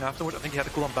calling afterwards. I think he had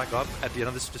to cool him back up at the end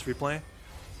of this replay. I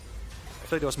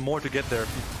feel like there was more to get there.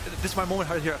 This is my moment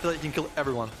right here. I feel like he can kill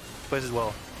everyone. Plays as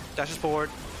well. Dashes forward.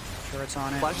 Turret's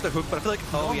on it. Flashes the hook, but I feel like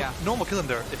no one will kill him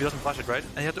there if he doesn't flash it, right?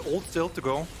 And he had the ult still to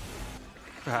go.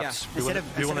 Perhaps. Yeah. Instead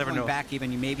of going back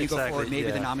even, you maybe go forward,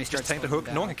 maybe the Nami starts just tank the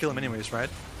hook. No one can kill him anyways, right?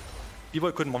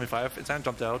 BVOY couldn't 1v5. Insanity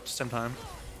jumped out same time.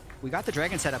 We got the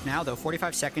Dragon set up now, though.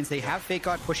 45 seconds. They have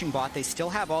FakeGod pushing bot. They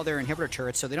still have all their inhibitor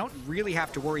turrets, so they don't really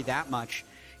have to worry that much.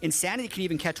 Insanity can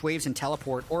even catch waves and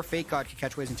teleport, or FakeGod can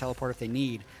catch waves and teleport if they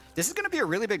need. This is going to be a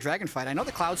really big Dragon fight. I know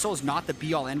the Cloud Soul is not the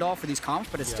be-all, end-all for these comps,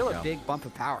 but it's still a big bump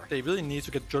of power. They really need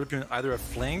to get jojopyun either a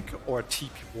flank or a TP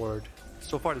ward.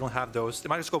 So far, they don't have those. They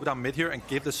might just go down mid here and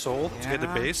give the soul to get the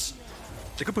base.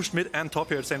 They could push mid and top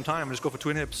here at the same time and just go for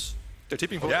 2 inhibs. They're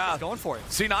tipping for it. Going for it.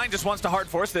 C9 just wants to hard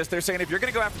force this. They're saying if you're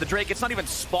going to go after the Drake, it's not even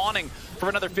spawning for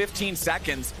another 15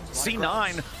 seconds.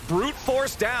 C9 brute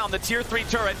force down the tier 3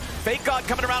 turret. FakeGod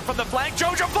coming around from the flank.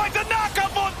 Jojo finds a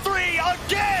knockup on 3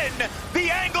 again. The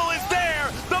angle is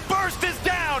there. The burst is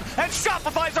down. And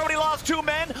Shopify's already lost 2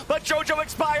 men, but Jojo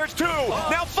expires 2.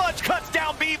 Now Fudge cuts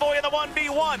down BVOY in the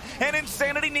 1v1, and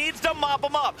Insanity needs to mop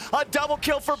him up. A double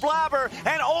kill for Blaber,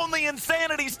 and only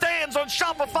Insanity stands on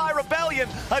Shopify Rebellion.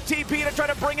 A TP to try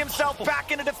to bring himself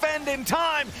back in to defend in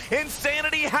time.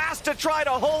 Insanity has to try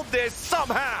to hold this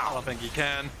somehow. I don't think he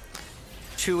can.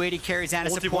 280 carries and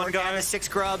a support and the 6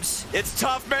 grubs. It's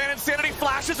tough, man. Insanity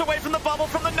flashes away from the bubble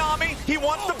from the Nami. He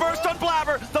wants the burst on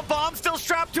Blaber. The bomb still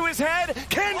strapped to his head.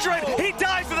 Kindred, he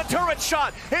dies with a turret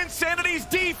shot. Insanity's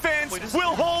defense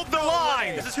will hold the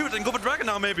line. This is huge. They can go for Dragon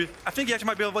now, maybe. I think he actually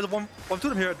might be able to one-two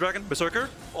them here at Dragon. Berserker.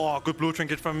 Oh, good blue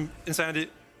trinket from Insanity.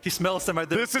 He smells them right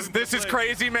there. This is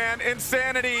crazy, man.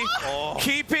 Insanity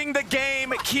keeping the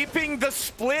game, keeping the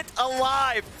split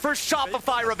alive for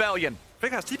Shopify Rebellion.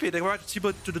 Fake has TP. They were to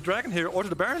TP to the Dragon here or to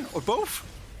the Baron or both.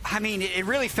 I mean, it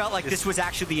really felt like this was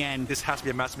actually the end. This has to be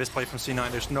a massive misplay from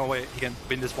C9. There's no way he can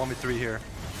win this 1v3 here.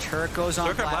 Turret goes on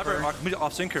Berserker and Blaber are completely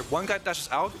off sync here. One guy dashes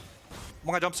out,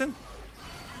 one guy jumps in.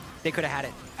 They could have had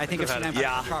it. I think if C9 played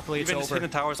properly, it's over. Even over. hidden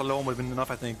towers alone would have been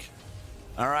enough, I think.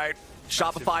 All right,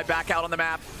 Shopify back out on the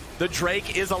map. The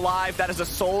Drake is alive. That is a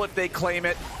soul if they claim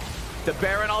it. The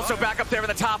Baron also back up there in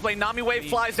the top lane. Nami wave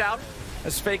flies out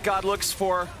as FakeGod looks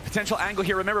for potential angle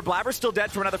here. Remember, Blaber's still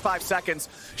dead for another 5 seconds.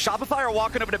 Shopify are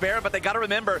walking over to Baron, but they got to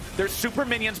remember, there's super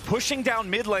minions pushing down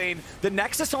mid lane. The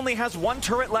Nexus only has 1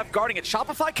 turret left guarding it.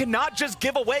 Shopify cannot just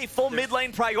give away full mid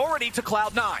lane priority to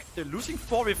Cloud9. They're losing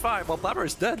 4v5 while Blaber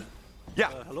is dead. Yeah.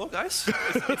 Hello, guys.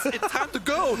 It's time to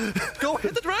go. Go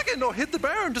hit the dragon or hit the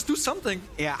Baron. Just do something.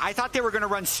 Yeah, I thought they were going to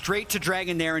run straight to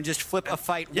dragon there and just flip a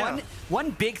fight. Yeah.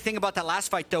 One big thing about that last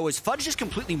fight, though, is Fudge just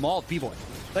completely mauled BVOY.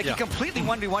 Like, he completely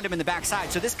 1v1'd him in the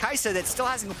backside. So this Kai'Sa that still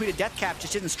hasn't completed death cap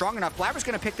just isn't strong enough. Blaber's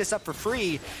going to pick this up for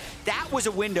free. That was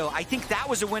a window. I think that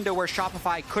was a window where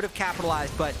Shopify could have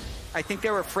capitalized, but I think they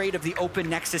were afraid of the open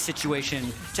Nexus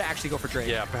situation to actually go for Drake.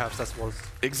 Yeah, perhaps that's what.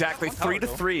 Exactly,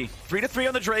 3-3. 3-3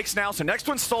 on the Drakes now, so next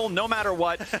one's Soul no matter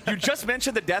what. You just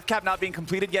mentioned the death cap not being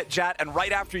completed yet, Jatt, and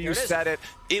right after you said it,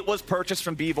 it was purchased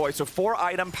from BVOY. So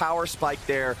 4-item power spike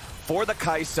there for the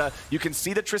Kai'Sa. You can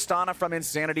see the Tristana from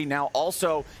Insanity now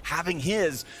also having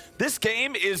his. This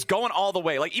game is going all the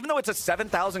way. Like, even though it's a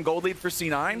 7,000 gold lead for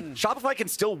C9, Shopify can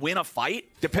still win a fight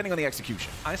depending on the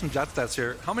execution. I have some Jatt stats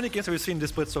here. How many games have we seen this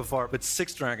split so far with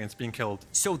 6 dragons being killed?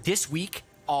 So this week,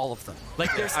 all of them.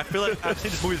 Like, there's, I feel like I've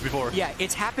seen these movies before. Yeah,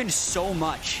 it's happened so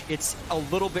much. It's a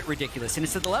little bit ridiculous. And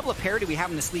it's at the level of parity we have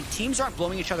in this league. Teams aren't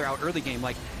blowing each other out early game.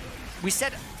 Like, we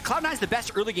said, Cloud9 is the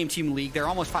best early game team in the league. They're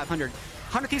almost 500.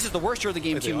 100 Thieves is the worst early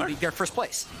game team in the league. They're first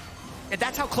place. And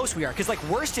that's how close we are. Because, like,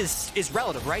 worst is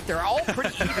relative, right? They're all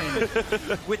pretty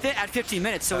even within at 15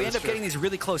 minutes. So we end up getting these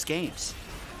really close games.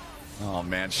 Oh,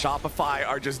 man. Shopify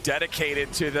are just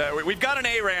dedicated to the... We've got an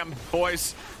ARAM,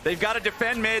 boys. They've got to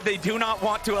defend mid. They do not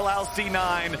want to allow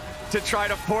C9 to try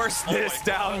to force this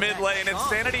down mid lane.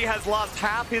 Insanity has lost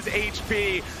half his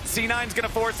HP. C9's going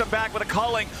to force him back with a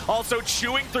culling. Also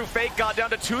chewing through FakeGod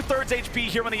down to 2/3 HP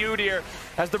here on the Udyr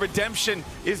as the redemption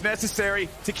is necessary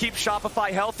to keep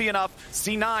Shopify healthy enough.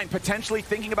 C9 potentially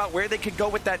thinking about where they could go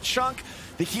with that chunk.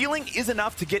 The healing is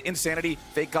enough to get Insanity.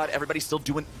 FakeGod, everybody's still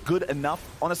doing good enough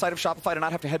on the side of Shopify to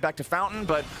not have to head back to Fountain,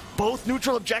 but both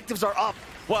neutral objectives are up.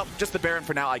 Well, just the Baron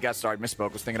for now, I guess. Sorry,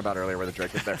 misspoke. Was thinking about earlier where the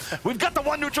Drake was there. We've got the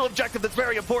one neutral objective that's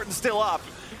very important still up.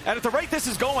 And at the rate this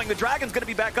is going, the Dragon's going to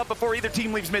be back up before either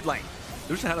team leaves mid lane.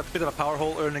 Lucian had a bit of a power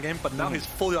hole early in the game, but now he's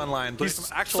fully online. He's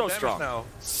some actual so strong now.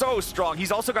 So strong.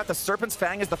 He's also got the Serpent's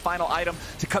Fang as the final item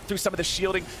to cut through some of the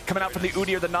shielding coming out from the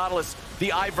Udyr, the Nautilus, the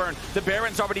Ivern. The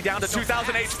Baron's already down to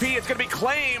 2,000 HP. It's going to be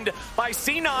claimed by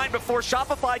C9 before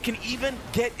Shopify can even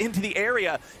get into the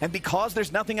area. And because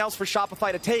there's nothing else for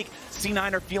Shopify to take,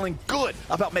 C9 are feeling good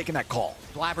about making that call.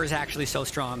 Blaber's actually so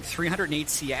strong. 308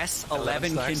 CS,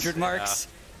 11 Kindred marks.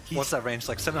 Yeah. What's that range?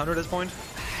 Like 700 at this point?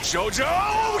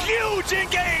 Jojo, huge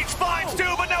engage, finds two,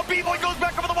 but now BVOY goes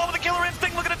back over the wall with a killer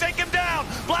instinct, looking to take him down.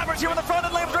 Blaber's here in the front,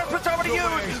 and Lamb's reference already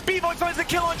used. BVOY finds the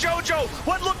kill on Jojo.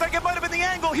 What looked like it might have been the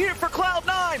angle here for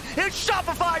Cloud9. It's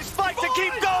Shopify's fight to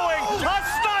keep going. A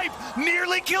snipe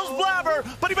nearly kills Blaber,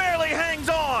 but he barely hangs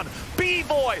on.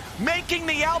 BVOY making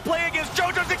the outplay against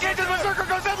Jojo's engages. Berserker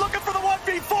goes in looking for the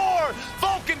 1v4.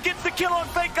 VULCAN gets the kill on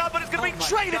FakeGod, but it's going to be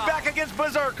traded back against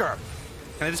Berserker.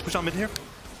 Can I just push on mid here?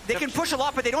 They can push a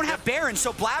lot, but they don't have Baron,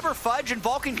 so Blaber, Fudge, and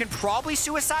VULCAN can probably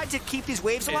suicide to keep these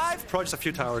waves alive. Probably just a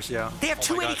few towers, yeah. They have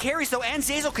 280 carries, though, and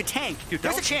Zeyzal could tank. Dude,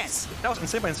 there's a chance. That was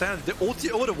insane by Insanity. The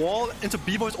ulti over the wall into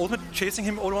BVOY's ultimate, chasing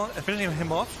him over the wall and finishing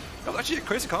him off. That was actually a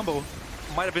crazy combo.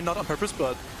 Might have been not on purpose,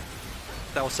 but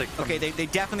that was sick. Okay, they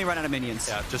definitely run out of minions.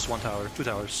 Yeah, just 1 tower, 2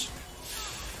 towers.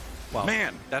 Wow.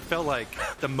 Man. That felt like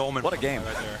the moment. What a game.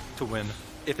 Right there to win.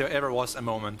 If there ever was a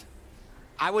moment.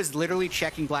 I was literally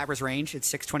checking Blaber's range at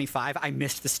 625. I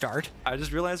missed the start. I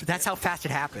just realized that's how fast it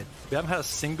happened. We haven't had a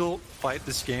single fight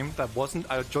this game that wasn't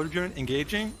either jojopyun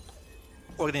engaging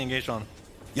or getting engaged on.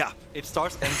 Yeah. It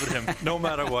starts ends with him, no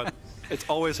matter what. It's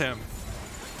always him.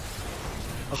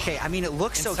 Okay, I mean, it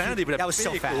looks Insanity, so cute. That was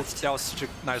so fast. Ult. That was such a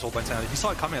nice ult by Insanity. He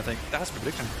saw it coming, I think. That has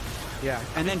prediction. Yeah,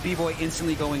 and then BVOY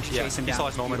instantly going to chase him down. He saw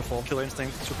his moment. Beautiful. Killer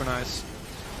instinct, super nice.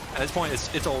 At this point,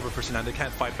 it's over for C9. They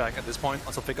can't fight back at this point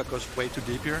until FakeGod goes way too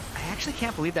deep here. I actually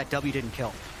can't believe that W didn't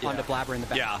kill onto Blaber in the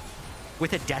back. Yeah.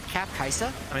 With a death cap,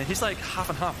 Kai'Sa? I mean, he's like half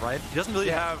and half, right? He doesn't really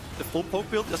have the full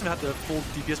poke build. He doesn't have the full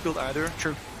DPS build either.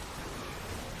 True.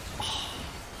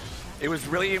 It was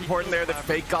really important there that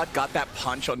FakeGod got that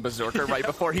punch on Berserker right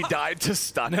before he died to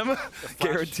stun him.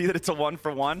 Guarantee that it's a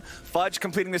 1-for-1. Fudge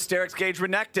completing the Sterix gauge.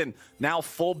 Renekton now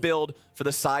full build for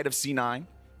the side of C9.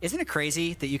 Isn't it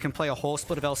crazy that you can play a whole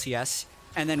split of LCS,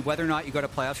 and then whether or not you go to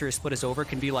playoffs or your split is over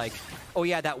can be like, oh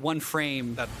yeah, that one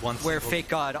frame where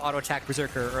FakeGod auto-attacked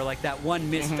Berserker, or like that one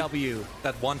missed W.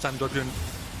 That one time jojopyun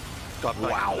got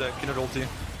the Kindred ulti.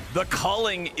 The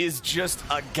culling is just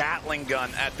a Gatling gun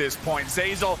at this point.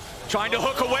 Zeyzal trying to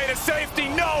hook away to safety.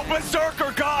 No,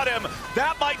 Berserker got him.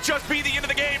 That might just be the end of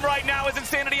the game right now as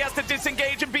Insanity has to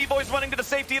disengage and BVOY's running to the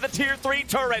safety of the tier 3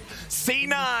 turret.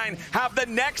 C9 have the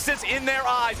Nexus in their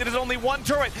eyes. It is only one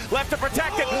turret left to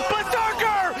protect it.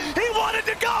 Berserker! He wanted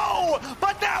to go,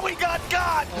 but now he got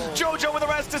got. Jojo with the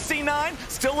rest of C9.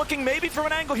 Still looking maybe for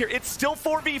an angle here. It's still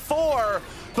 4v4.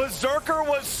 Berserker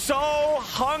was so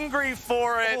hungry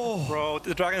for it. Oh, bro,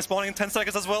 the dragon is spawning in 10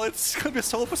 seconds as well. It's gonna be a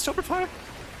solo for Shopify.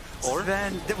 Or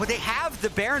then, well, they have the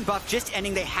Baron buff just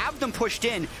ending. They have them pushed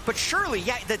in, but surely,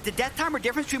 yeah, the death timer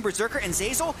difference between Berserker and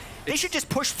Zeyzal, they should just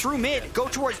push through mid, go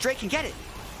towards Drake and get it.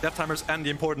 Death timers and the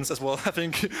importance as well. I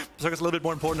think Berserker's a little bit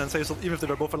more important than Zeyzal, even if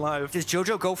they're both alive. Does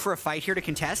Jojo go for a fight here to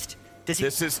contest? Does he?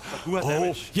 This is who has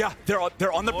damage? Yeah, they're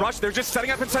on the brush. They're just setting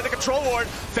up inside the control ward.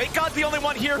 FakeGod's the only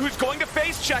one here who's going to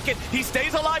face check it. He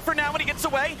stays alive for now when he gets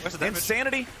away.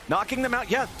 Insanity knocking them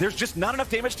out. Yeah, there's just not enough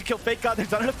damage to kill FakeGod.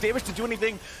 There's not enough damage to do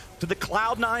anything to the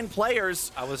Cloud9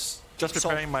 players. I was just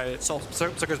preparing my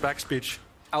Berserker's back speech.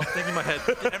 I was thinking in my head,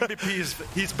 the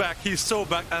MVP he's back, he's so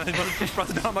back, and he just brought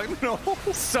it down. I'm like, no.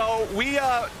 So we,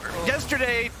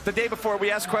 yesterday, the day before,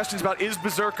 we asked questions about, is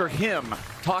Berserker him?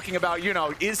 Talking about, you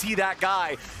know, is he that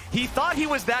guy? He thought he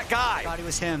was that guy. I thought he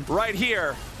was him. Right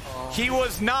here. He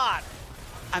was not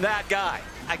that guy.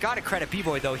 I gotta credit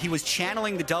BVOY though, he was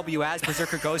channeling the W as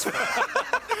Berserker goes for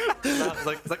it.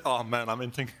 It's like, oh man, I'm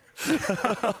inting.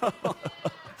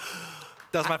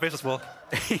 That's my face as well.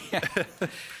 Yeah.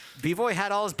 BVOY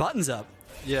had all his buttons up.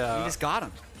 Yeah. He just got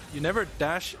him. You never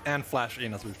dash and flash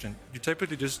in as Lucian. You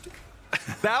typically just...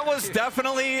 That was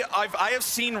definitely... I have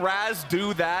seen Raz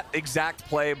do that exact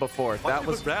play before. Why that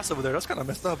was Raz over there. That's kind of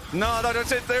messed up. No,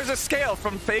 there's a scale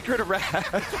from Faker to Raz.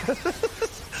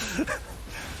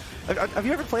 Have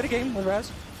you ever played a game with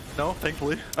Raz? No,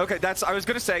 thankfully. Okay, I was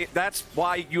going to say, that's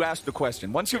why you asked the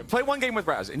question. Once you play one game with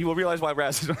Raz, and you will realize why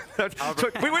Raz is... we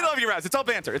love you, Raz. It's all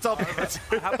banter. It's all banter.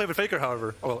 I have played with Faker,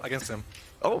 however. Well, against him.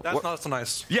 Oh, that's not so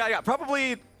nice. Yeah,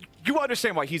 probably... You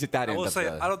understand why he's at that end. I will say,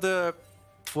 out of the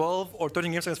 12 or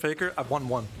 13 games against Faker, I've won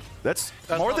one. That's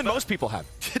more than most people have.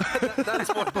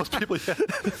 That's more than most people, yeah.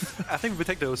 I think we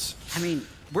take those. I mean,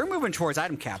 we're moving towards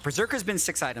item cap. Berserker's been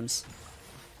 6 items.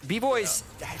 BVOY's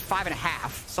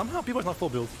 5.5. Somehow BVOY's not full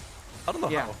build. I don't know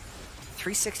how.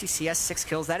 360 CS, 6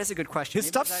 kills. That is a good question. His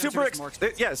stuff's super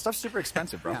expensive. Yeah, his stuff's super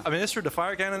expensive, bro. Yeah. I mean, it's true. The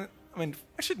fire cannon. I mean,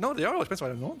 actually, no, they are all expensive. I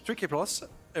don't know. 3K plus.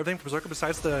 Everything for Berserker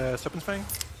besides the Serpent's Fang.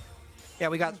 Yeah,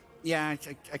 we got. Yeah,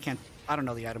 I can't. I don't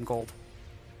know the item gold.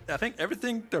 Yeah, I think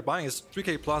everything they're buying is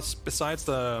 3K plus besides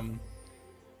the.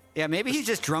 Yeah, maybe he's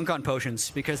just drunk on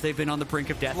potions because they've been on the brink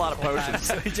of death. A lot of potions.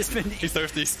 So he's just been he's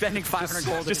thirsty. Spending 500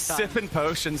 gold just at a time. sipping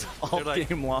potions all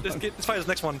game long. This fight is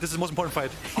the next one. This is the most important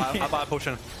fight. I'll buy a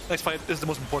potion. Next fight is the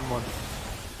most important one.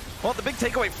 Well, the big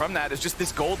takeaway from that is just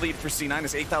this gold lead for C9,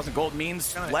 this 8,000 gold,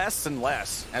 means less and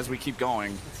less as we keep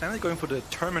going. Finally going for the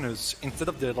Terminus instead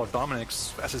of the Lord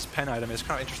Dominic's as his pen item is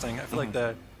kind of interesting. I feel like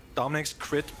the Dominic's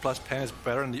crit plus pen is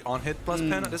better than the on-hit plus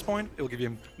pen at this point. It will give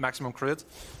you maximum crit.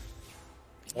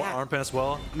 Or armor pen as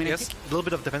well. I mean, I guess a little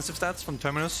bit of defensive stats from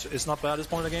Terminus is not bad at this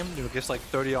point of the game. It gives like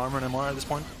 30 armor and MR at this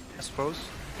point, I suppose.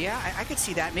 Yeah, I could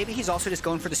see that. Maybe he's also just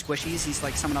going for the squishies. He's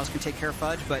like, someone else can take care of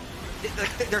Fudge, but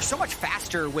they're so much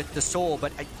faster with the Soul,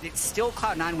 but it's still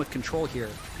Cloud9 with control here.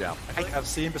 Yeah. I've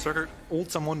seen Berserker ult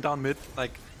someone down mid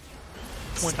like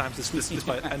 20 times this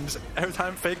fight, and every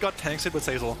time FakeGod tanks it with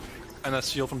Zeyzal and a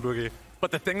shield from Bugi. But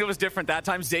the thing that was different that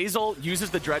time, Zeyzal uses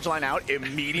the dredge line out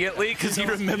immediately because he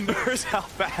remembers how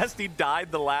fast he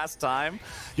died the last time.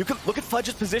 You can look at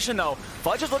Fudge's position though.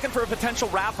 Fudge is looking for a potential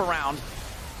wraparound.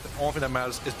 The only thing that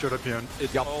matters is jojopyun.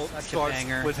 It all starts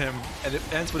with him, and it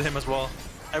ends with him as well.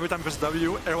 Every time there's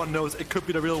W, everyone knows it could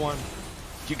be the real one.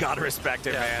 You gotta respect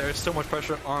it, man. There's so much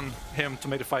pressure on him to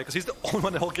make the fight, because he's the only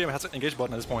one the whole game has an engage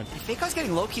button at this point. FakeGod's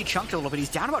getting low-key chunked a little bit. He's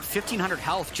down about 1,500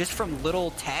 health just from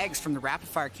little tags from the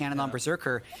rapid-fire cannon on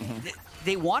Berserker.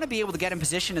 They want to be able to get in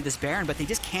position of this Baron, but they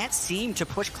just can't seem to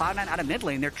push Cloud9 out of mid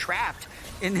lane. They're trapped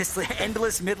in this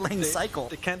endless mid lane cycle.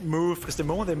 They can't move, because the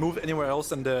moment they move anywhere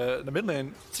else in the mid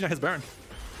lane, C9 hits Baron.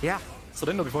 Yeah. So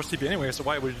then they'll be forced to TP anyway, so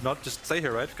why would you not just stay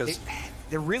here, right? Because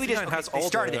they're really just they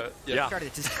started it. Yeah. Started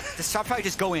it. Just Shopify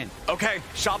just go in. Okay,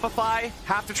 Shopify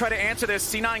have to try to answer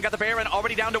this. C9 got the Baron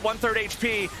already down to 1/3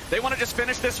 HP. They want to just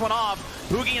finish this one off.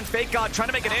 Bugi and FakeGod trying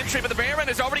to make an entry, but the Baron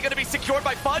is already going to be secured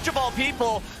by Fudge of all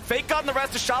people. FakeGod and the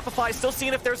rest of Shopify still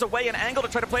seeing if there's a way, an angle to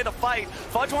try to play the fight.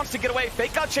 Fudge wants to get away.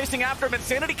 FakeGod chasing after him.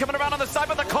 Insanity coming around on the side,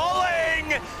 but the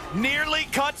calling nearly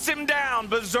cuts him down.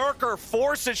 Berserker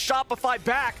forces Shopify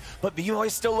back, but BVOY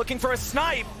is still looking for a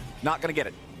snipe. Not going to get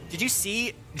it. Did you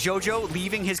see JoJo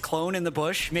leaving his clone in the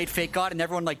bush, made FakeGod, and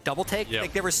everyone like double take? Yep.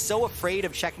 Like they were so afraid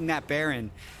of checking that Baron.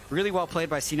 Really well played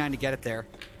by C9 to get it there.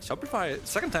 Shopify,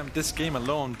 second time this game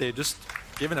alone, they just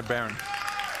given a Baron.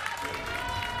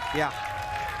 Yeah.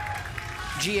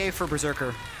 GA for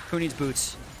Berserker. Who needs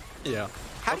boots? Yeah.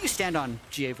 How do you stand on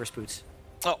GA versus boots?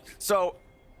 Oh, so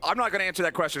I'm not going to answer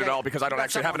that question at all because I don't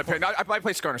actually have an opinion. I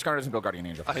play Skarner. Skarner doesn't build Guardian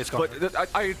Angel. I hate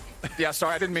Skarner. But yeah,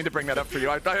 sorry, I didn't mean to bring that up for you.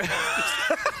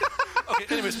 Okay,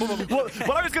 anyways, move on. Well,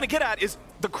 what I was going to get at is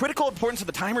the critical importance of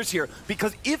the timers here,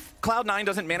 because if Cloud9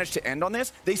 doesn't manage to end on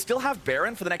this, they still have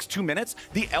Baron for the next 2 minutes.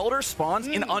 The Elder spawns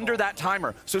in under that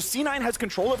timer. So C9 has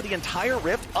control over the entire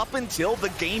Rift up until the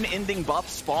game-ending buff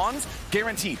spawns,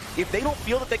 guaranteed. If they don't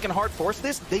feel that they can hard force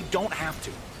this, they don't have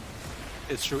to.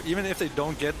 It's true. Even if they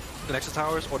don't get the Nexus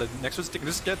Towers or the Nexus, they can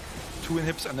just get 2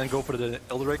 inhibs and then go for the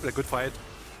Elder Rig, a good fight.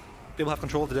 They will have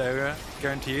control of the area,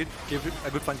 guaranteed. Give it a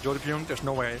good fight to jojopyun. There's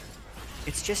no way.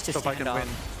 It's just a Shopify can standoff. win.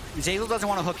 Zeyzal doesn't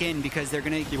want to hook in because they're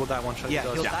going to... He will die one shot. Yeah,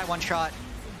 he'll die one shot.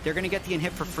 They're going to get the inhib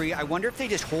for free. I wonder if they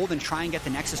just hold and try and get the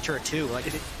Nexus turret too. Like,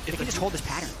 if they can just hold this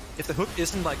pattern. If the hook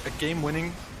isn't like a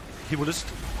game-winning, he will just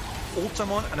ult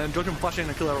someone and then jojopyun flash in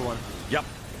and kill everyone. Yep.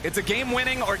 It's a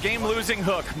game-winning or game-losing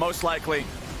hook, most likely.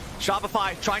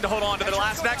 Shopify trying to hold on to the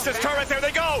last Nexus turret. There they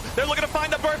go. They're looking to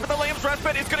find the burst, but the Lamb's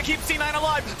Respite is going to keep C9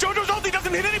 alive. JoJo's ulti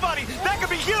doesn't hit anybody. That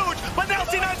could be huge, but now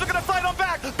C9's looking to fight on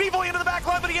back. BVOY into the back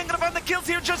line, but he ain't going to find the kills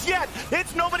here just yet.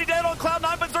 It's nobody dead on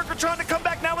Cloud9. Berserker trying to come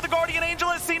back now with the Guardian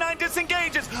Angel as C9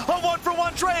 disengages. A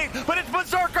 1-for-1 trade, but it's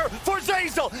Berserker for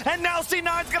Zeyzal, and now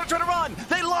C9's going to try to run.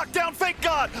 They lock down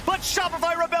FakeGod, but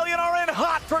Shopify Rebellion are in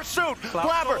hot pursuit.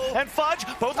 Blaber and Fudge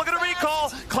both looking to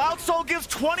recall. Cloud Soul gives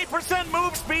 20%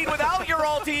 move speed without your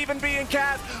ulti even being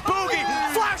cast.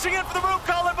 Bugi flashing in for the move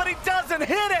caller, but he doesn't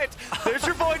hit it. There's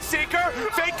your Void Seeker.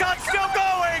 FakeGod's still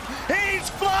going. He's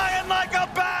flying like a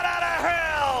bat out of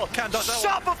hell.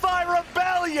 Shopify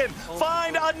Rebellion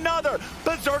find another.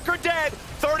 Berserker dead.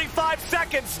 35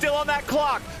 seconds still on that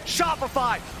clock.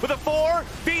 Shopify with a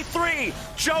 4v3.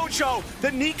 JoJo, the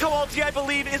Neeko ulti, I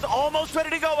believe, is almost ready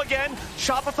to go again.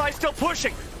 Shopify still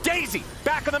pushing. Daisy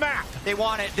back on the map. They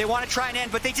want it. They want to try and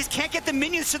end, but they just can't get the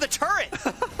minions to the turret.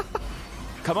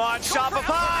 Come on,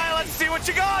 Shopify. Let's see what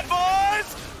you got,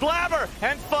 boys. Blaber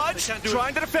and Fudge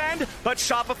trying to defend, but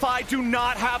Shopify do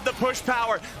not have the push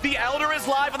power. The Elder is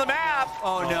live on the map.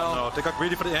 Oh, no. No, they got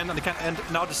greedy for the end and they can't end.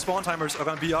 Now the spawn timers are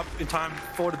going to be up in time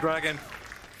for the dragon.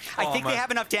 I think they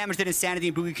have enough damage that Insanity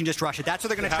and Bugi can just rush it. That's what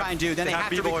they're going to try and do. Then they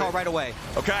have to BVOY. recall right away.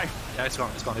 Okay. Yeah, it's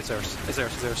gone. It's gone. It's theirs. It's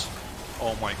theirs. It's theirs.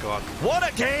 Oh my god. What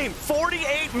a game.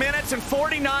 48 minutes and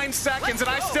 49 seconds, and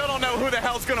I still don't know who the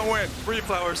hell's going to win. 3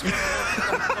 flowers.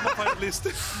 I'm on fire at least.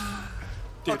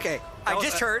 Dude, Okay, I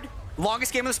just heard.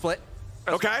 Longest game of the split.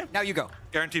 Okay. Now you go.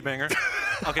 Guaranteed banger.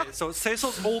 Okay, so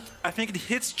Zeyzal's ult, I think it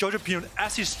hits jojopyun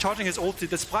as he's charging his ulti.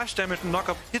 The splash damage from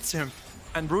knockup hits him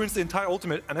and ruins the entire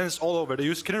ultimate, and then it's all over. They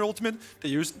use Kindred ultimate, they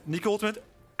use Neeko ultimate,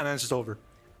 and then it's just over.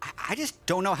 I just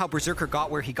don't know how Berserker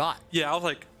got where he got. Yeah, I was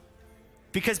like...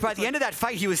 Because by the end of that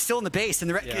fight, he was still in the base,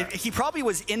 and he probably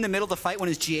was in the middle of the fight when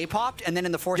his GA popped, and then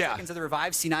in the 4 seconds of the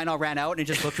revive, C9 all ran out and it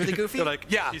just looked really goofy. They're like,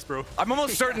 yeah, peace, bro. I'm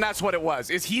almost certain that's what it was.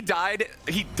 Is he died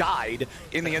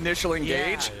in the initial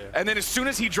engage, and then as soon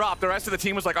as he dropped, the rest of the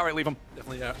team was like, all right, leave him.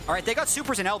 Definitely, yeah. All right, they got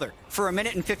Supers and Elder for 1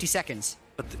 minute and 50 seconds.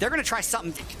 But they're going to try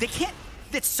something. They can't.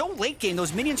 It's so late game.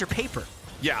 Those minions are paper.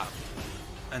 Yeah.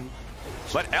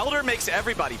 But Elder makes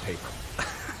everybody paper.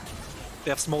 They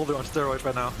have Smolder on steroids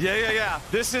right now. Yeah.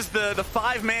 This is the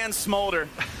 5-man Smolder.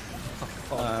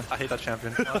 I hate that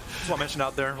champion. Just want to mention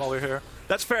out there while we're here.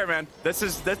 That's fair, man.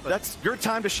 That's your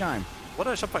time to shine. What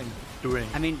are Shopify doing?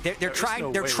 I mean, they're trying.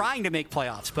 no they're way. trying to make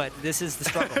playoffs, but this is the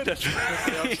struggle.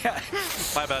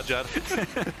 My bad, Jatt.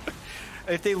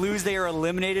 If they lose, they are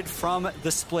eliminated from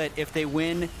the split. If they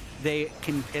win, they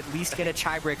can at least get a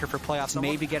tiebreaker for playoffs.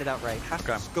 Maybe get it outright. Have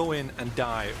to go in and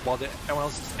die while everyone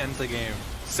else just ends the game.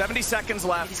 70 seconds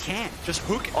left. They just can't. Just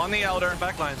hook on the Elder.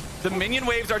 Backline. The minion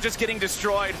waves are just getting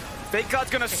destroyed. FakeGod's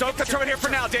gonna soak the turret here for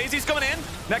now. Daisy's going in.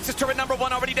 Nexus turret number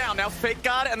 1 already down. Now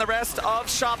FakeGod and the rest of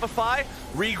Shopify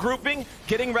regrouping,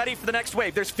 getting ready for the next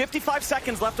wave. There's 55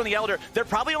 seconds left on the Elder. They're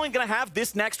probably only gonna have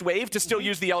this next wave to still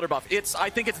use the Elder buff. I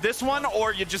think it's this one,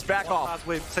 or you just back off. Last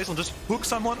wave. Zeyzal just hook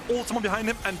someone, ult someone behind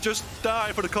him, and just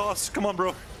die for the cause. Come on,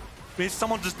 bro. Please,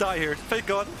 someone just die here.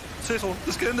 FakeGod. Zeyzal,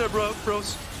 just get in there,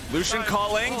 bros. Lucian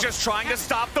calling, just trying to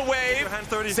stop the wave. Hand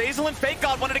 30. Zeyzal and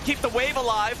FakeGod wanted to keep the wave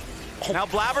alive. Now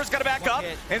Blaber's got to back up.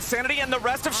 Insanity and the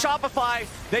rest of Shopify,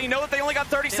 they know that they only got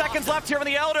 30 seconds left here in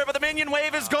the Elder, but the minion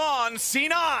wave is gone.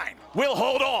 C9 will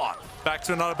hold on. Back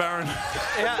to another Baron.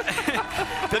 Yeah.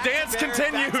 The dance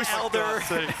continues. Elder.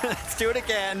 Let's do it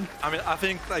again. I mean, I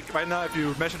think like right now, if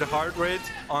you measure the heart rate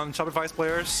on Shopify's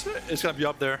players, it's gonna be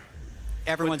up there.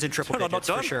 Everyone's in triple digits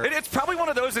for sure. It's probably one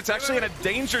of those that's actually in a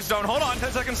danger zone. Hold on.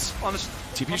 10 seconds on this.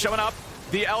 TP showing up.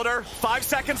 The Elder, 5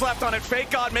 seconds left on it.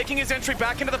 FakeGod making his entry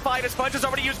back into the fight as Fudge has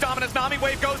already used Dominance. Nami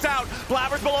wave goes out.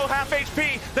 Blaber's below half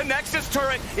HP. The Nexus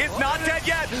turret is not dead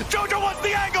yet. Jojo wants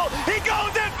the angle. He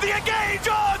goes in for the engage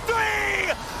on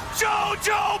 3.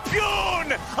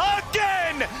 jojopyun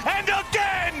again and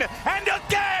again and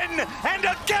again and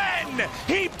again.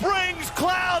 He brings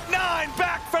Cloud9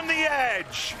 back from the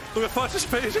edge. Look at Fudge's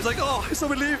face. He's like, oh, he's so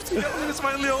relieved. It's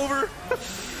finally over.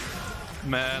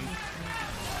 Man.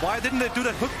 Why didn't they do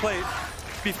that hook play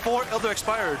before Elder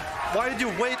expired? Why did you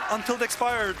wait until it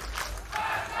expired?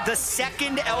 The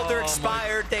second Elder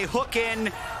expired, they hook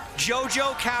in.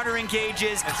 Jojo counter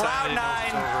engages.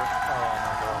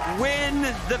 Cloud9 win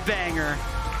the banger.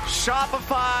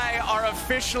 Shopify are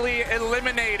officially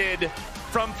eliminated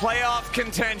from playoff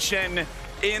contention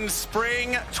in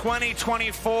spring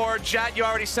 2024. Jatt, you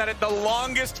already said it, the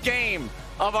longest game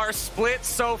of our split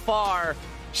so far.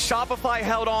 Shopify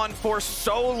held on for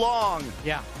so long.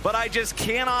 Yeah. But I just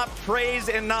cannot praise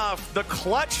enough the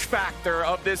clutch factor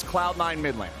of this Cloud9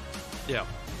 mid lane. Yeah.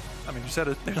 I mean, you said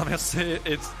it. There's nothing else to say.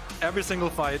 It's every single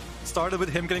fight started with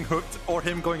him getting hooked or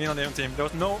him going in on the own team. There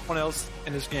was no one else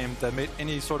in this game that made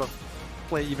any sort of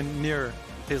play even near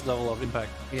his level of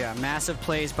impact. Yeah, massive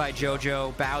plays by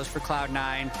Jojo, bows for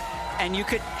Cloud9. And you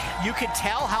could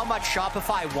tell how much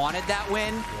Shopify wanted that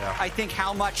win. Yeah. I think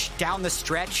how much down the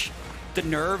stretch the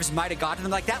nerves might have gotten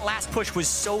them. Like, that last push was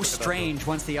so strange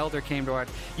once the Elder came to it.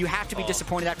 You have to be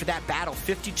disappointed after that battle.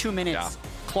 52 minutes,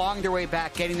 clawing their way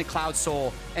back, getting the Cloud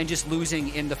Soul, and just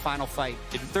losing in the final fight.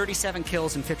 37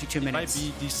 kills in 52 minutes. It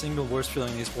might be the single worst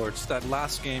feeling in esports. That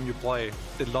last game you play,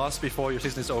 the loss before your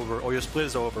season is over, or your split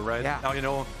is over, right? Yeah. Now you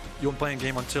know you won't play a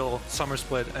game until summer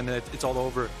split, and it's all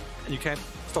over. And you can't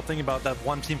stop thinking about that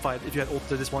one team fight. If you had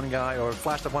ulted this one guy, or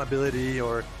flashed that one ability,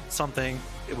 or something,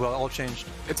 it will all change.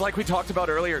 It's like we talked about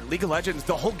earlier, League of Legends,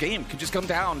 the whole game could just come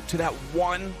down to that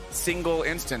one single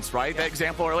instance, right? The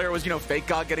example earlier was,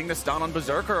 FakeGod getting the stun on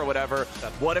Berserker or whatever.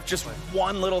 What if just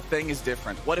one little thing is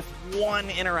different? What if one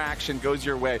interaction goes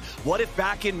your way? What if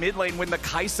back in mid lane when the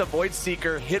Kai'Sa Void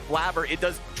Seeker hit Blaber, it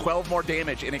does 12 more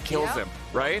damage and it kills him,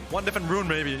 right? One different rune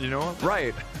maybe,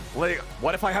 Right. Like,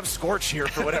 what if I have Scorch here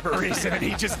for whatever reason and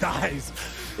he just dies?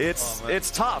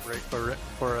 It's tough. For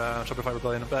Shopify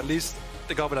Rebellion, but at least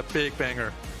they got with a big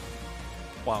banger.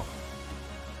 Wow.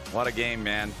 What a game,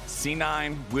 man.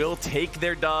 C9 will take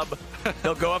their dub.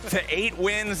 They'll go up to 8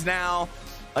 wins now.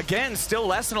 Again, still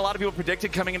less than a lot of people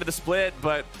predicted coming into the split,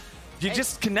 but you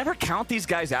just can never count these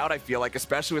guys out, I feel like,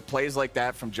 especially with plays like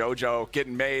that from Jojo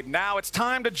getting made. Now it's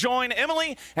time to join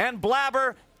Emily and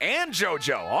Blaber and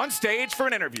Jojo on stage for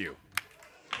an interview.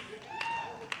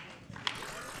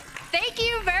 Thank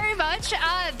you very much.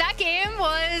 That game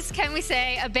was, can we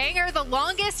say, a banger, the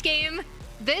longest game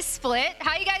this split.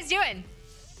 How you guys doing?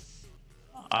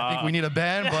 I think we need a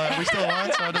ban, but we still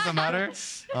won, so it doesn't matter.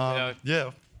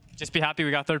 Yeah. Just be happy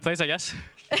we got 3rd place, I guess.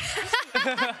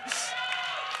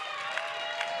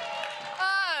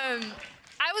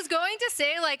 I was going to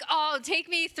say, like, oh, take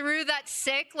me through that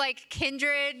sick, like,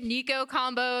 Kindred, Neeko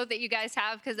combo that you guys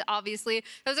have, because obviously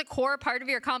that was a core part of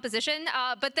your composition.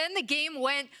 But then the game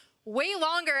went way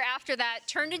longer after that,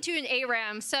 turned into an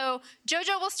ARAM. So,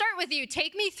 Jojo, we'll start with you.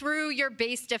 Take me through your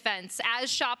base defense as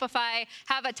Shopify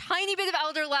have a tiny bit of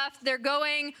Elder left. They're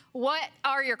going. What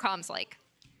are your comms like?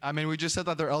 I mean, we just said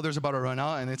that their Elder's about to run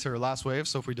out, and it's our last wave,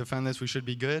 so if we defend this, we should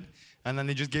be good. And then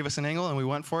they just gave us an angle, and we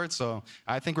went for it. So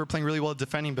I think we're playing really well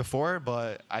defending before,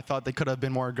 but I thought they could have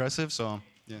been more aggressive, so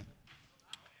yeah.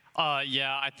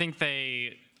 Yeah, I think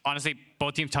they, honestly,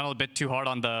 both teams tunneled a bit too hard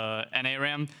on the NA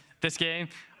RAM this game.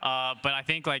 But I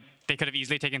think like they could have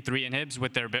easily taken 3 inhibs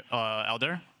with their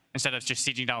Elder instead of just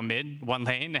sieging down mid, one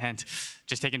lane, and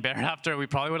just taking Baron after. We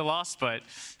probably would have lost, but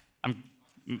I'm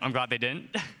glad they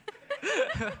didn't.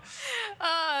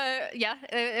 Yeah,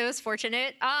 it was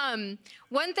fortunate.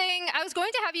 One thing, I was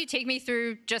going to have you take me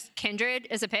through just Kindred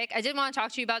as a pick. I did want to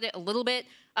talk to you about it a little bit,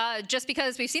 just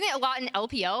because we've seen it a lot in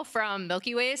LPL from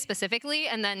Milky Way specifically,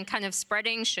 and then kind of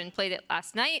spreading. Shin played it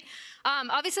last night.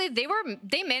 Obviously,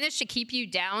 they managed to keep you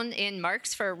down in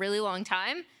marks for a really long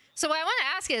time. So what I want to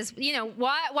ask is,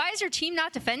 why is your team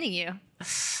not defending you?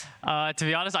 To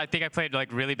be honest, I think I played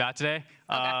like really bad today. Okay.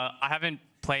 I haven't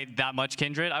played that much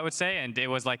Kindred, I would say, and it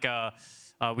was like a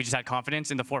we just had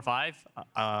confidence in the 4-5.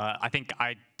 I think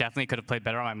I definitely could have played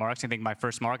better on my marks. I think my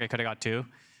first mark, I could have got 2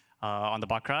 on the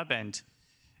bot crab. And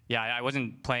yeah, I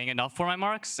wasn't playing enough for my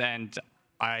marks. And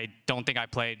I don't think I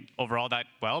played overall that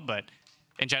well. But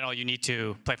in general, you need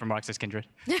to play for marks as Kindred.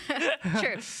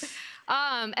 True.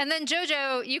 And then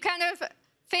Jojo, you kind of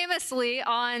famously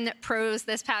on Pros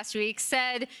this past week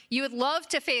said you would love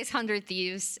to face 100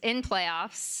 Thieves in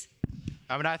playoffs.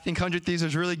 I mean, I think 100 Thieves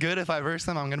is really good. If I verse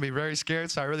them, I'm going to be very scared,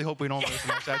 so I really hope we don't verse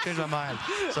them. Actually, I changed my mind.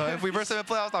 So if we verse them in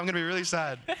playoffs, I'm going to be really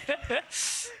sad.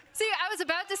 See, I was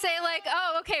about to say, like,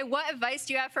 oh, okay, what advice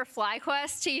do you have for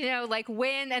FlyQuest to, you know, like,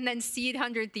 win and then seed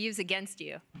 100 Thieves against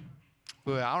you?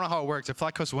 Wait, I don't know how it works. If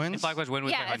FlyQuest wins? If FlyQuest win,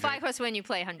 we play 100. Yeah, if FlyQuest win, you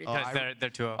play 100. Because they're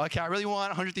 2-0. Okay, I really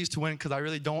want 100 Thieves to win because I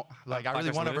really don't, like, I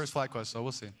really want to verse FlyQuest, so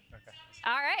we'll see. Okay.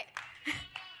 All right.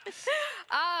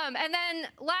 And then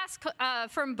last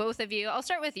from both of you, I'll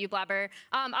start with you, Blaber.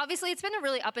 Obviously, it's been a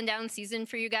really up and down season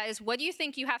for you guys. What do you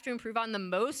think you have to improve on the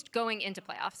most going into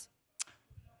playoffs?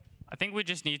 I think we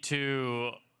just need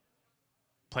to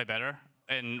play better.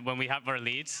 And when we have our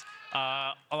leads,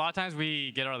 a lot of times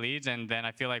we get our leads, and then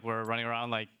I feel like we're running around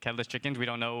like headless chickens. We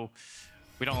don't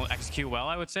execute well,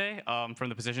 I would say, from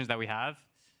the positions that we have.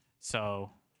 So,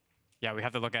 yeah, we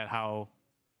have to look at how,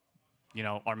 you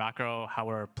know, our macro, how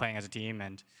we're playing as a team,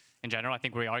 and in general, I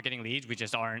think we are getting leads. We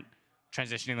just aren't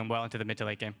transitioning them well into the mid to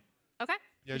late game. Okay.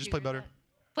 Yeah, just play better.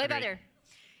 Play better.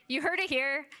 You heard it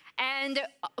here. And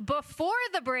before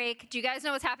the break, do you guys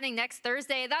know what's happening next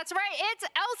Thursday? That's right, it's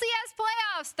LCS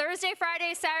playoffs, Thursday,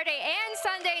 Friday, Saturday, and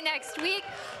Sunday next week.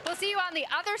 We'll see you on the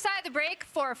other side of the break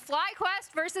for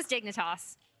FlyQuest versus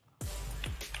Dignitas.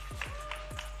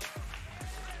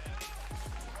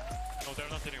 Oh, they're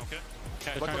not hitting, okay?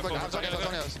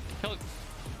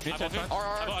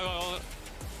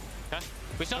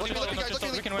 We still have to go.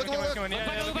 We can win.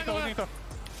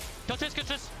 Kill Tris, kill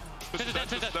Tris. Can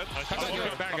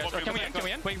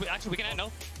we end? Wait, actually, we can end, no?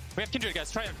 We have Kindred,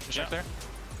 guys. Try it. Check there.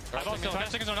 5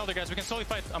 seconds on Elder, guys. We can slowly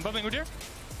fight. I'm bubbling Udyr.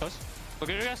 Close.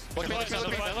 Look at you guys. Look,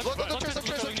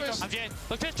 I'm GA.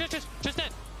 Look, Tris. Just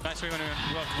dead. Nice, we win. We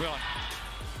won. Go on.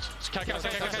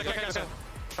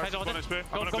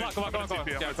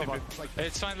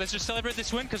 It's fine. Let's just celebrate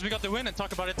this win because we got the win and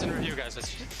talk about it in review, guys. It's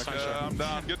fine. I'm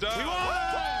down. Good job. We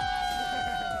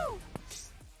won!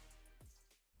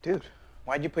 Dude,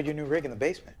 why'd you put your new rig in the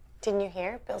basement? Didn't you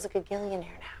hear? Bill's a good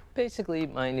gillionaire now. Basically,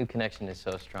 my new connection is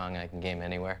so strong I can game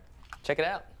anywhere. Check it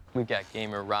out. We've got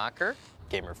Gamer Rocker,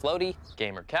 Gamer Floaty,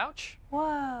 Gamer Couch.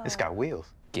 Whoa. It's got wheels.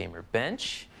 Gamer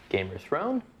Bench, Gamer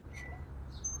Throne,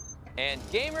 and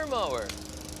Gamer Mower.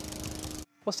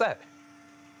 What's that?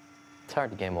 It's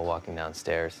hard to game while walking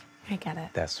downstairs. I get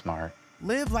it. That's smart.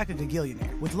 Live like a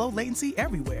gagillionaire with low latency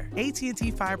everywhere.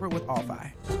 AT&T Fiber with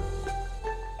All-Fi.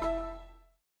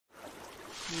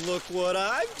 Look what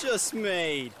I've just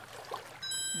made.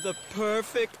 The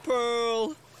perfect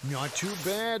pearl. Not too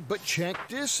bad, but check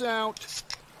this out.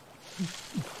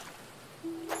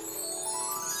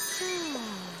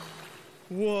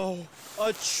 Whoa,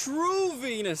 a true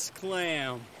Venus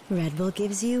clam. Red Bull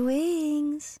gives you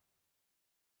wings.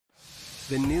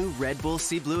 The new Red Bull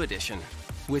Sea Blue Edition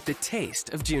with the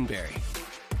taste of Juneberry.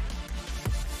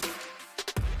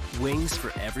 Wings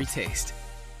for every taste.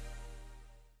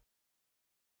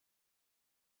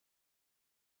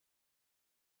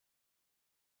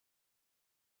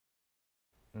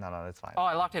 No, that's fine. Oh,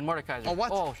 I locked in Mordekaiser. Oh,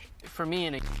 what? Oh, for me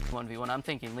in a 1v1, I'm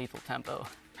thinking lethal tempo.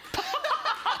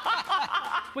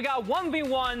 We got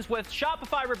 1v1s with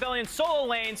Shopify Rebellion solo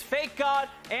lanes, FakeGod,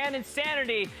 and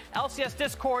Insanity. LCS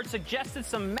Discord suggested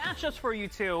some matchups for you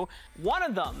two. One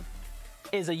of them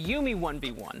is a Yuumi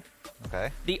 1v1.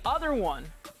 Okay. The other one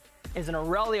is an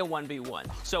Aurelia 1v1.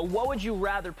 So what would you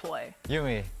rather play?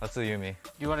 Yuumi. Let's do Yuumi.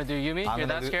 You want to do Yuumi? You're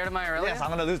that scared of my Aurelia? Yes, I'm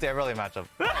going to lose the Aurelia matchup.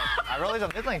 Aurelia's a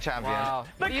mid-lane champion. Wow.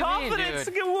 The confidence!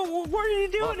 What are you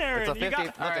doing, Aaron? It's a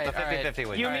 50-50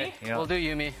 win. Yuumi? Right? You know? We'll do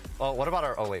Yuumi. Well, what about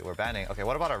our... Oh, wait, we're banning. Okay,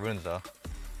 what about our runes, though?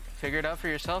 Figure it out for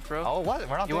yourself, bro. Oh, what?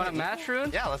 We're not You doing want to match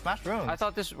runes? Yeah, let's match runes. I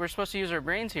thought we're supposed to use our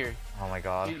brains here. Oh, my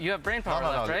God. You have brain power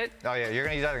left, right? Oh, yeah, you're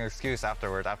going to use that as an excuse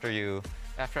afterwards, after you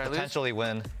potentially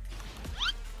win.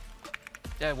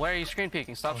 Yeah, why are you screen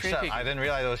peeking? Stop screen peeking. I didn't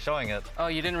realize I was showing it. Oh,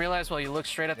 you didn't realize while you looked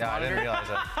straight at the monitor? I didn't realize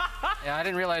it. Yeah, I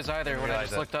didn't realize either when I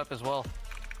just looked up as well.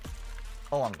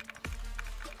 Hold on.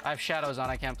 I have shadows on,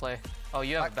 I can't play. Oh,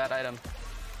 you have a bad item.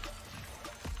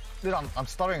 Dude, I'm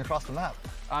stuttering across the map.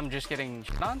 I'm just getting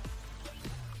shit on.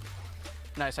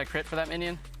 Nice, I crit for that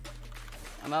minion.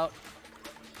 I'm out.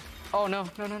 Oh, no.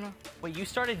 Wait, you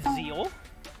started Zeal?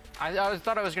 I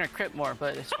thought I was going to crit more,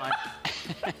 but it's fine.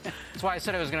 That's why I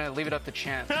said I was going to leave it up to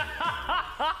chance.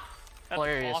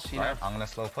 hilarious, awesome. you know? Right, I'm gonna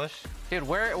slow push. Dude,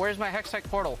 where's my Hextech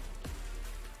portal?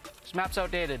 This map's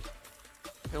outdated.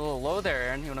 You're a little low there,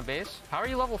 Aaron. You want a base? How are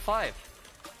you level 5?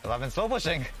 Well, I've been slow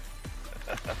pushing.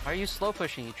 Why are you slow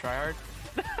pushing, you tryhard?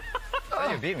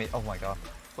 Oh, you beat me. Oh my god.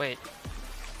 Wait.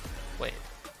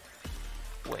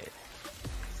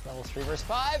 Level 3 versus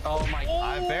 5. Oh my god.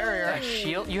 I have barrier. That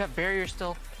shield? You have barrier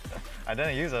still? I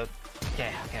didn't use it.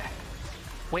 Okay.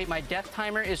 Wait, my death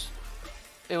timer is...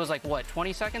 It was like, what,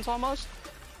 20 seconds almost?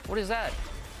 What is that?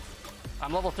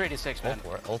 I'm level 3 to 6, man.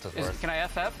 Ult is worse. Can I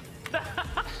FF?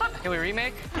 Can we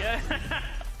remake? Yeah.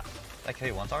 That kill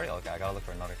you once already? Okay, I gotta look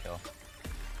for another kill.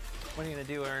 What are you gonna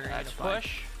do, Aaron? Are you That's gonna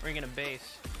push. Or are you gonna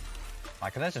base? My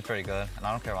condition's pretty good, and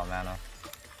I don't care about mana.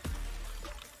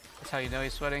 That's how you know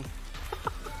he's sweating.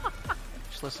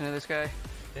 Just listen to this guy.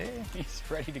 Yeah. He's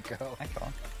ready to go. Thank you.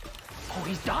 Oh,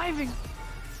 he's diving.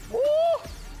 Woo!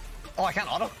 Oh, I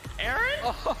can't auto. Aaron?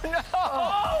 Oh no!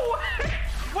 Oh!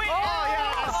 Wait! Oh,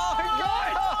 yes! Oh my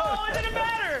god! Oh, it didn't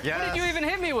matter! Yes. What did you even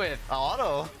hit me with?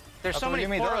 Auto. There's so many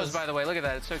poros, by the way. Look at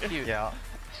that. It's so cute. Yeah.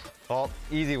 Well,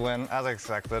 easy win, as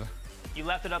expected. You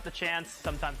left it up to chance.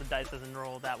 Sometimes the dice doesn't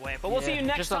roll that way. But we'll see you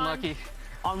next just time unlucky.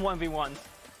 on 1v1s.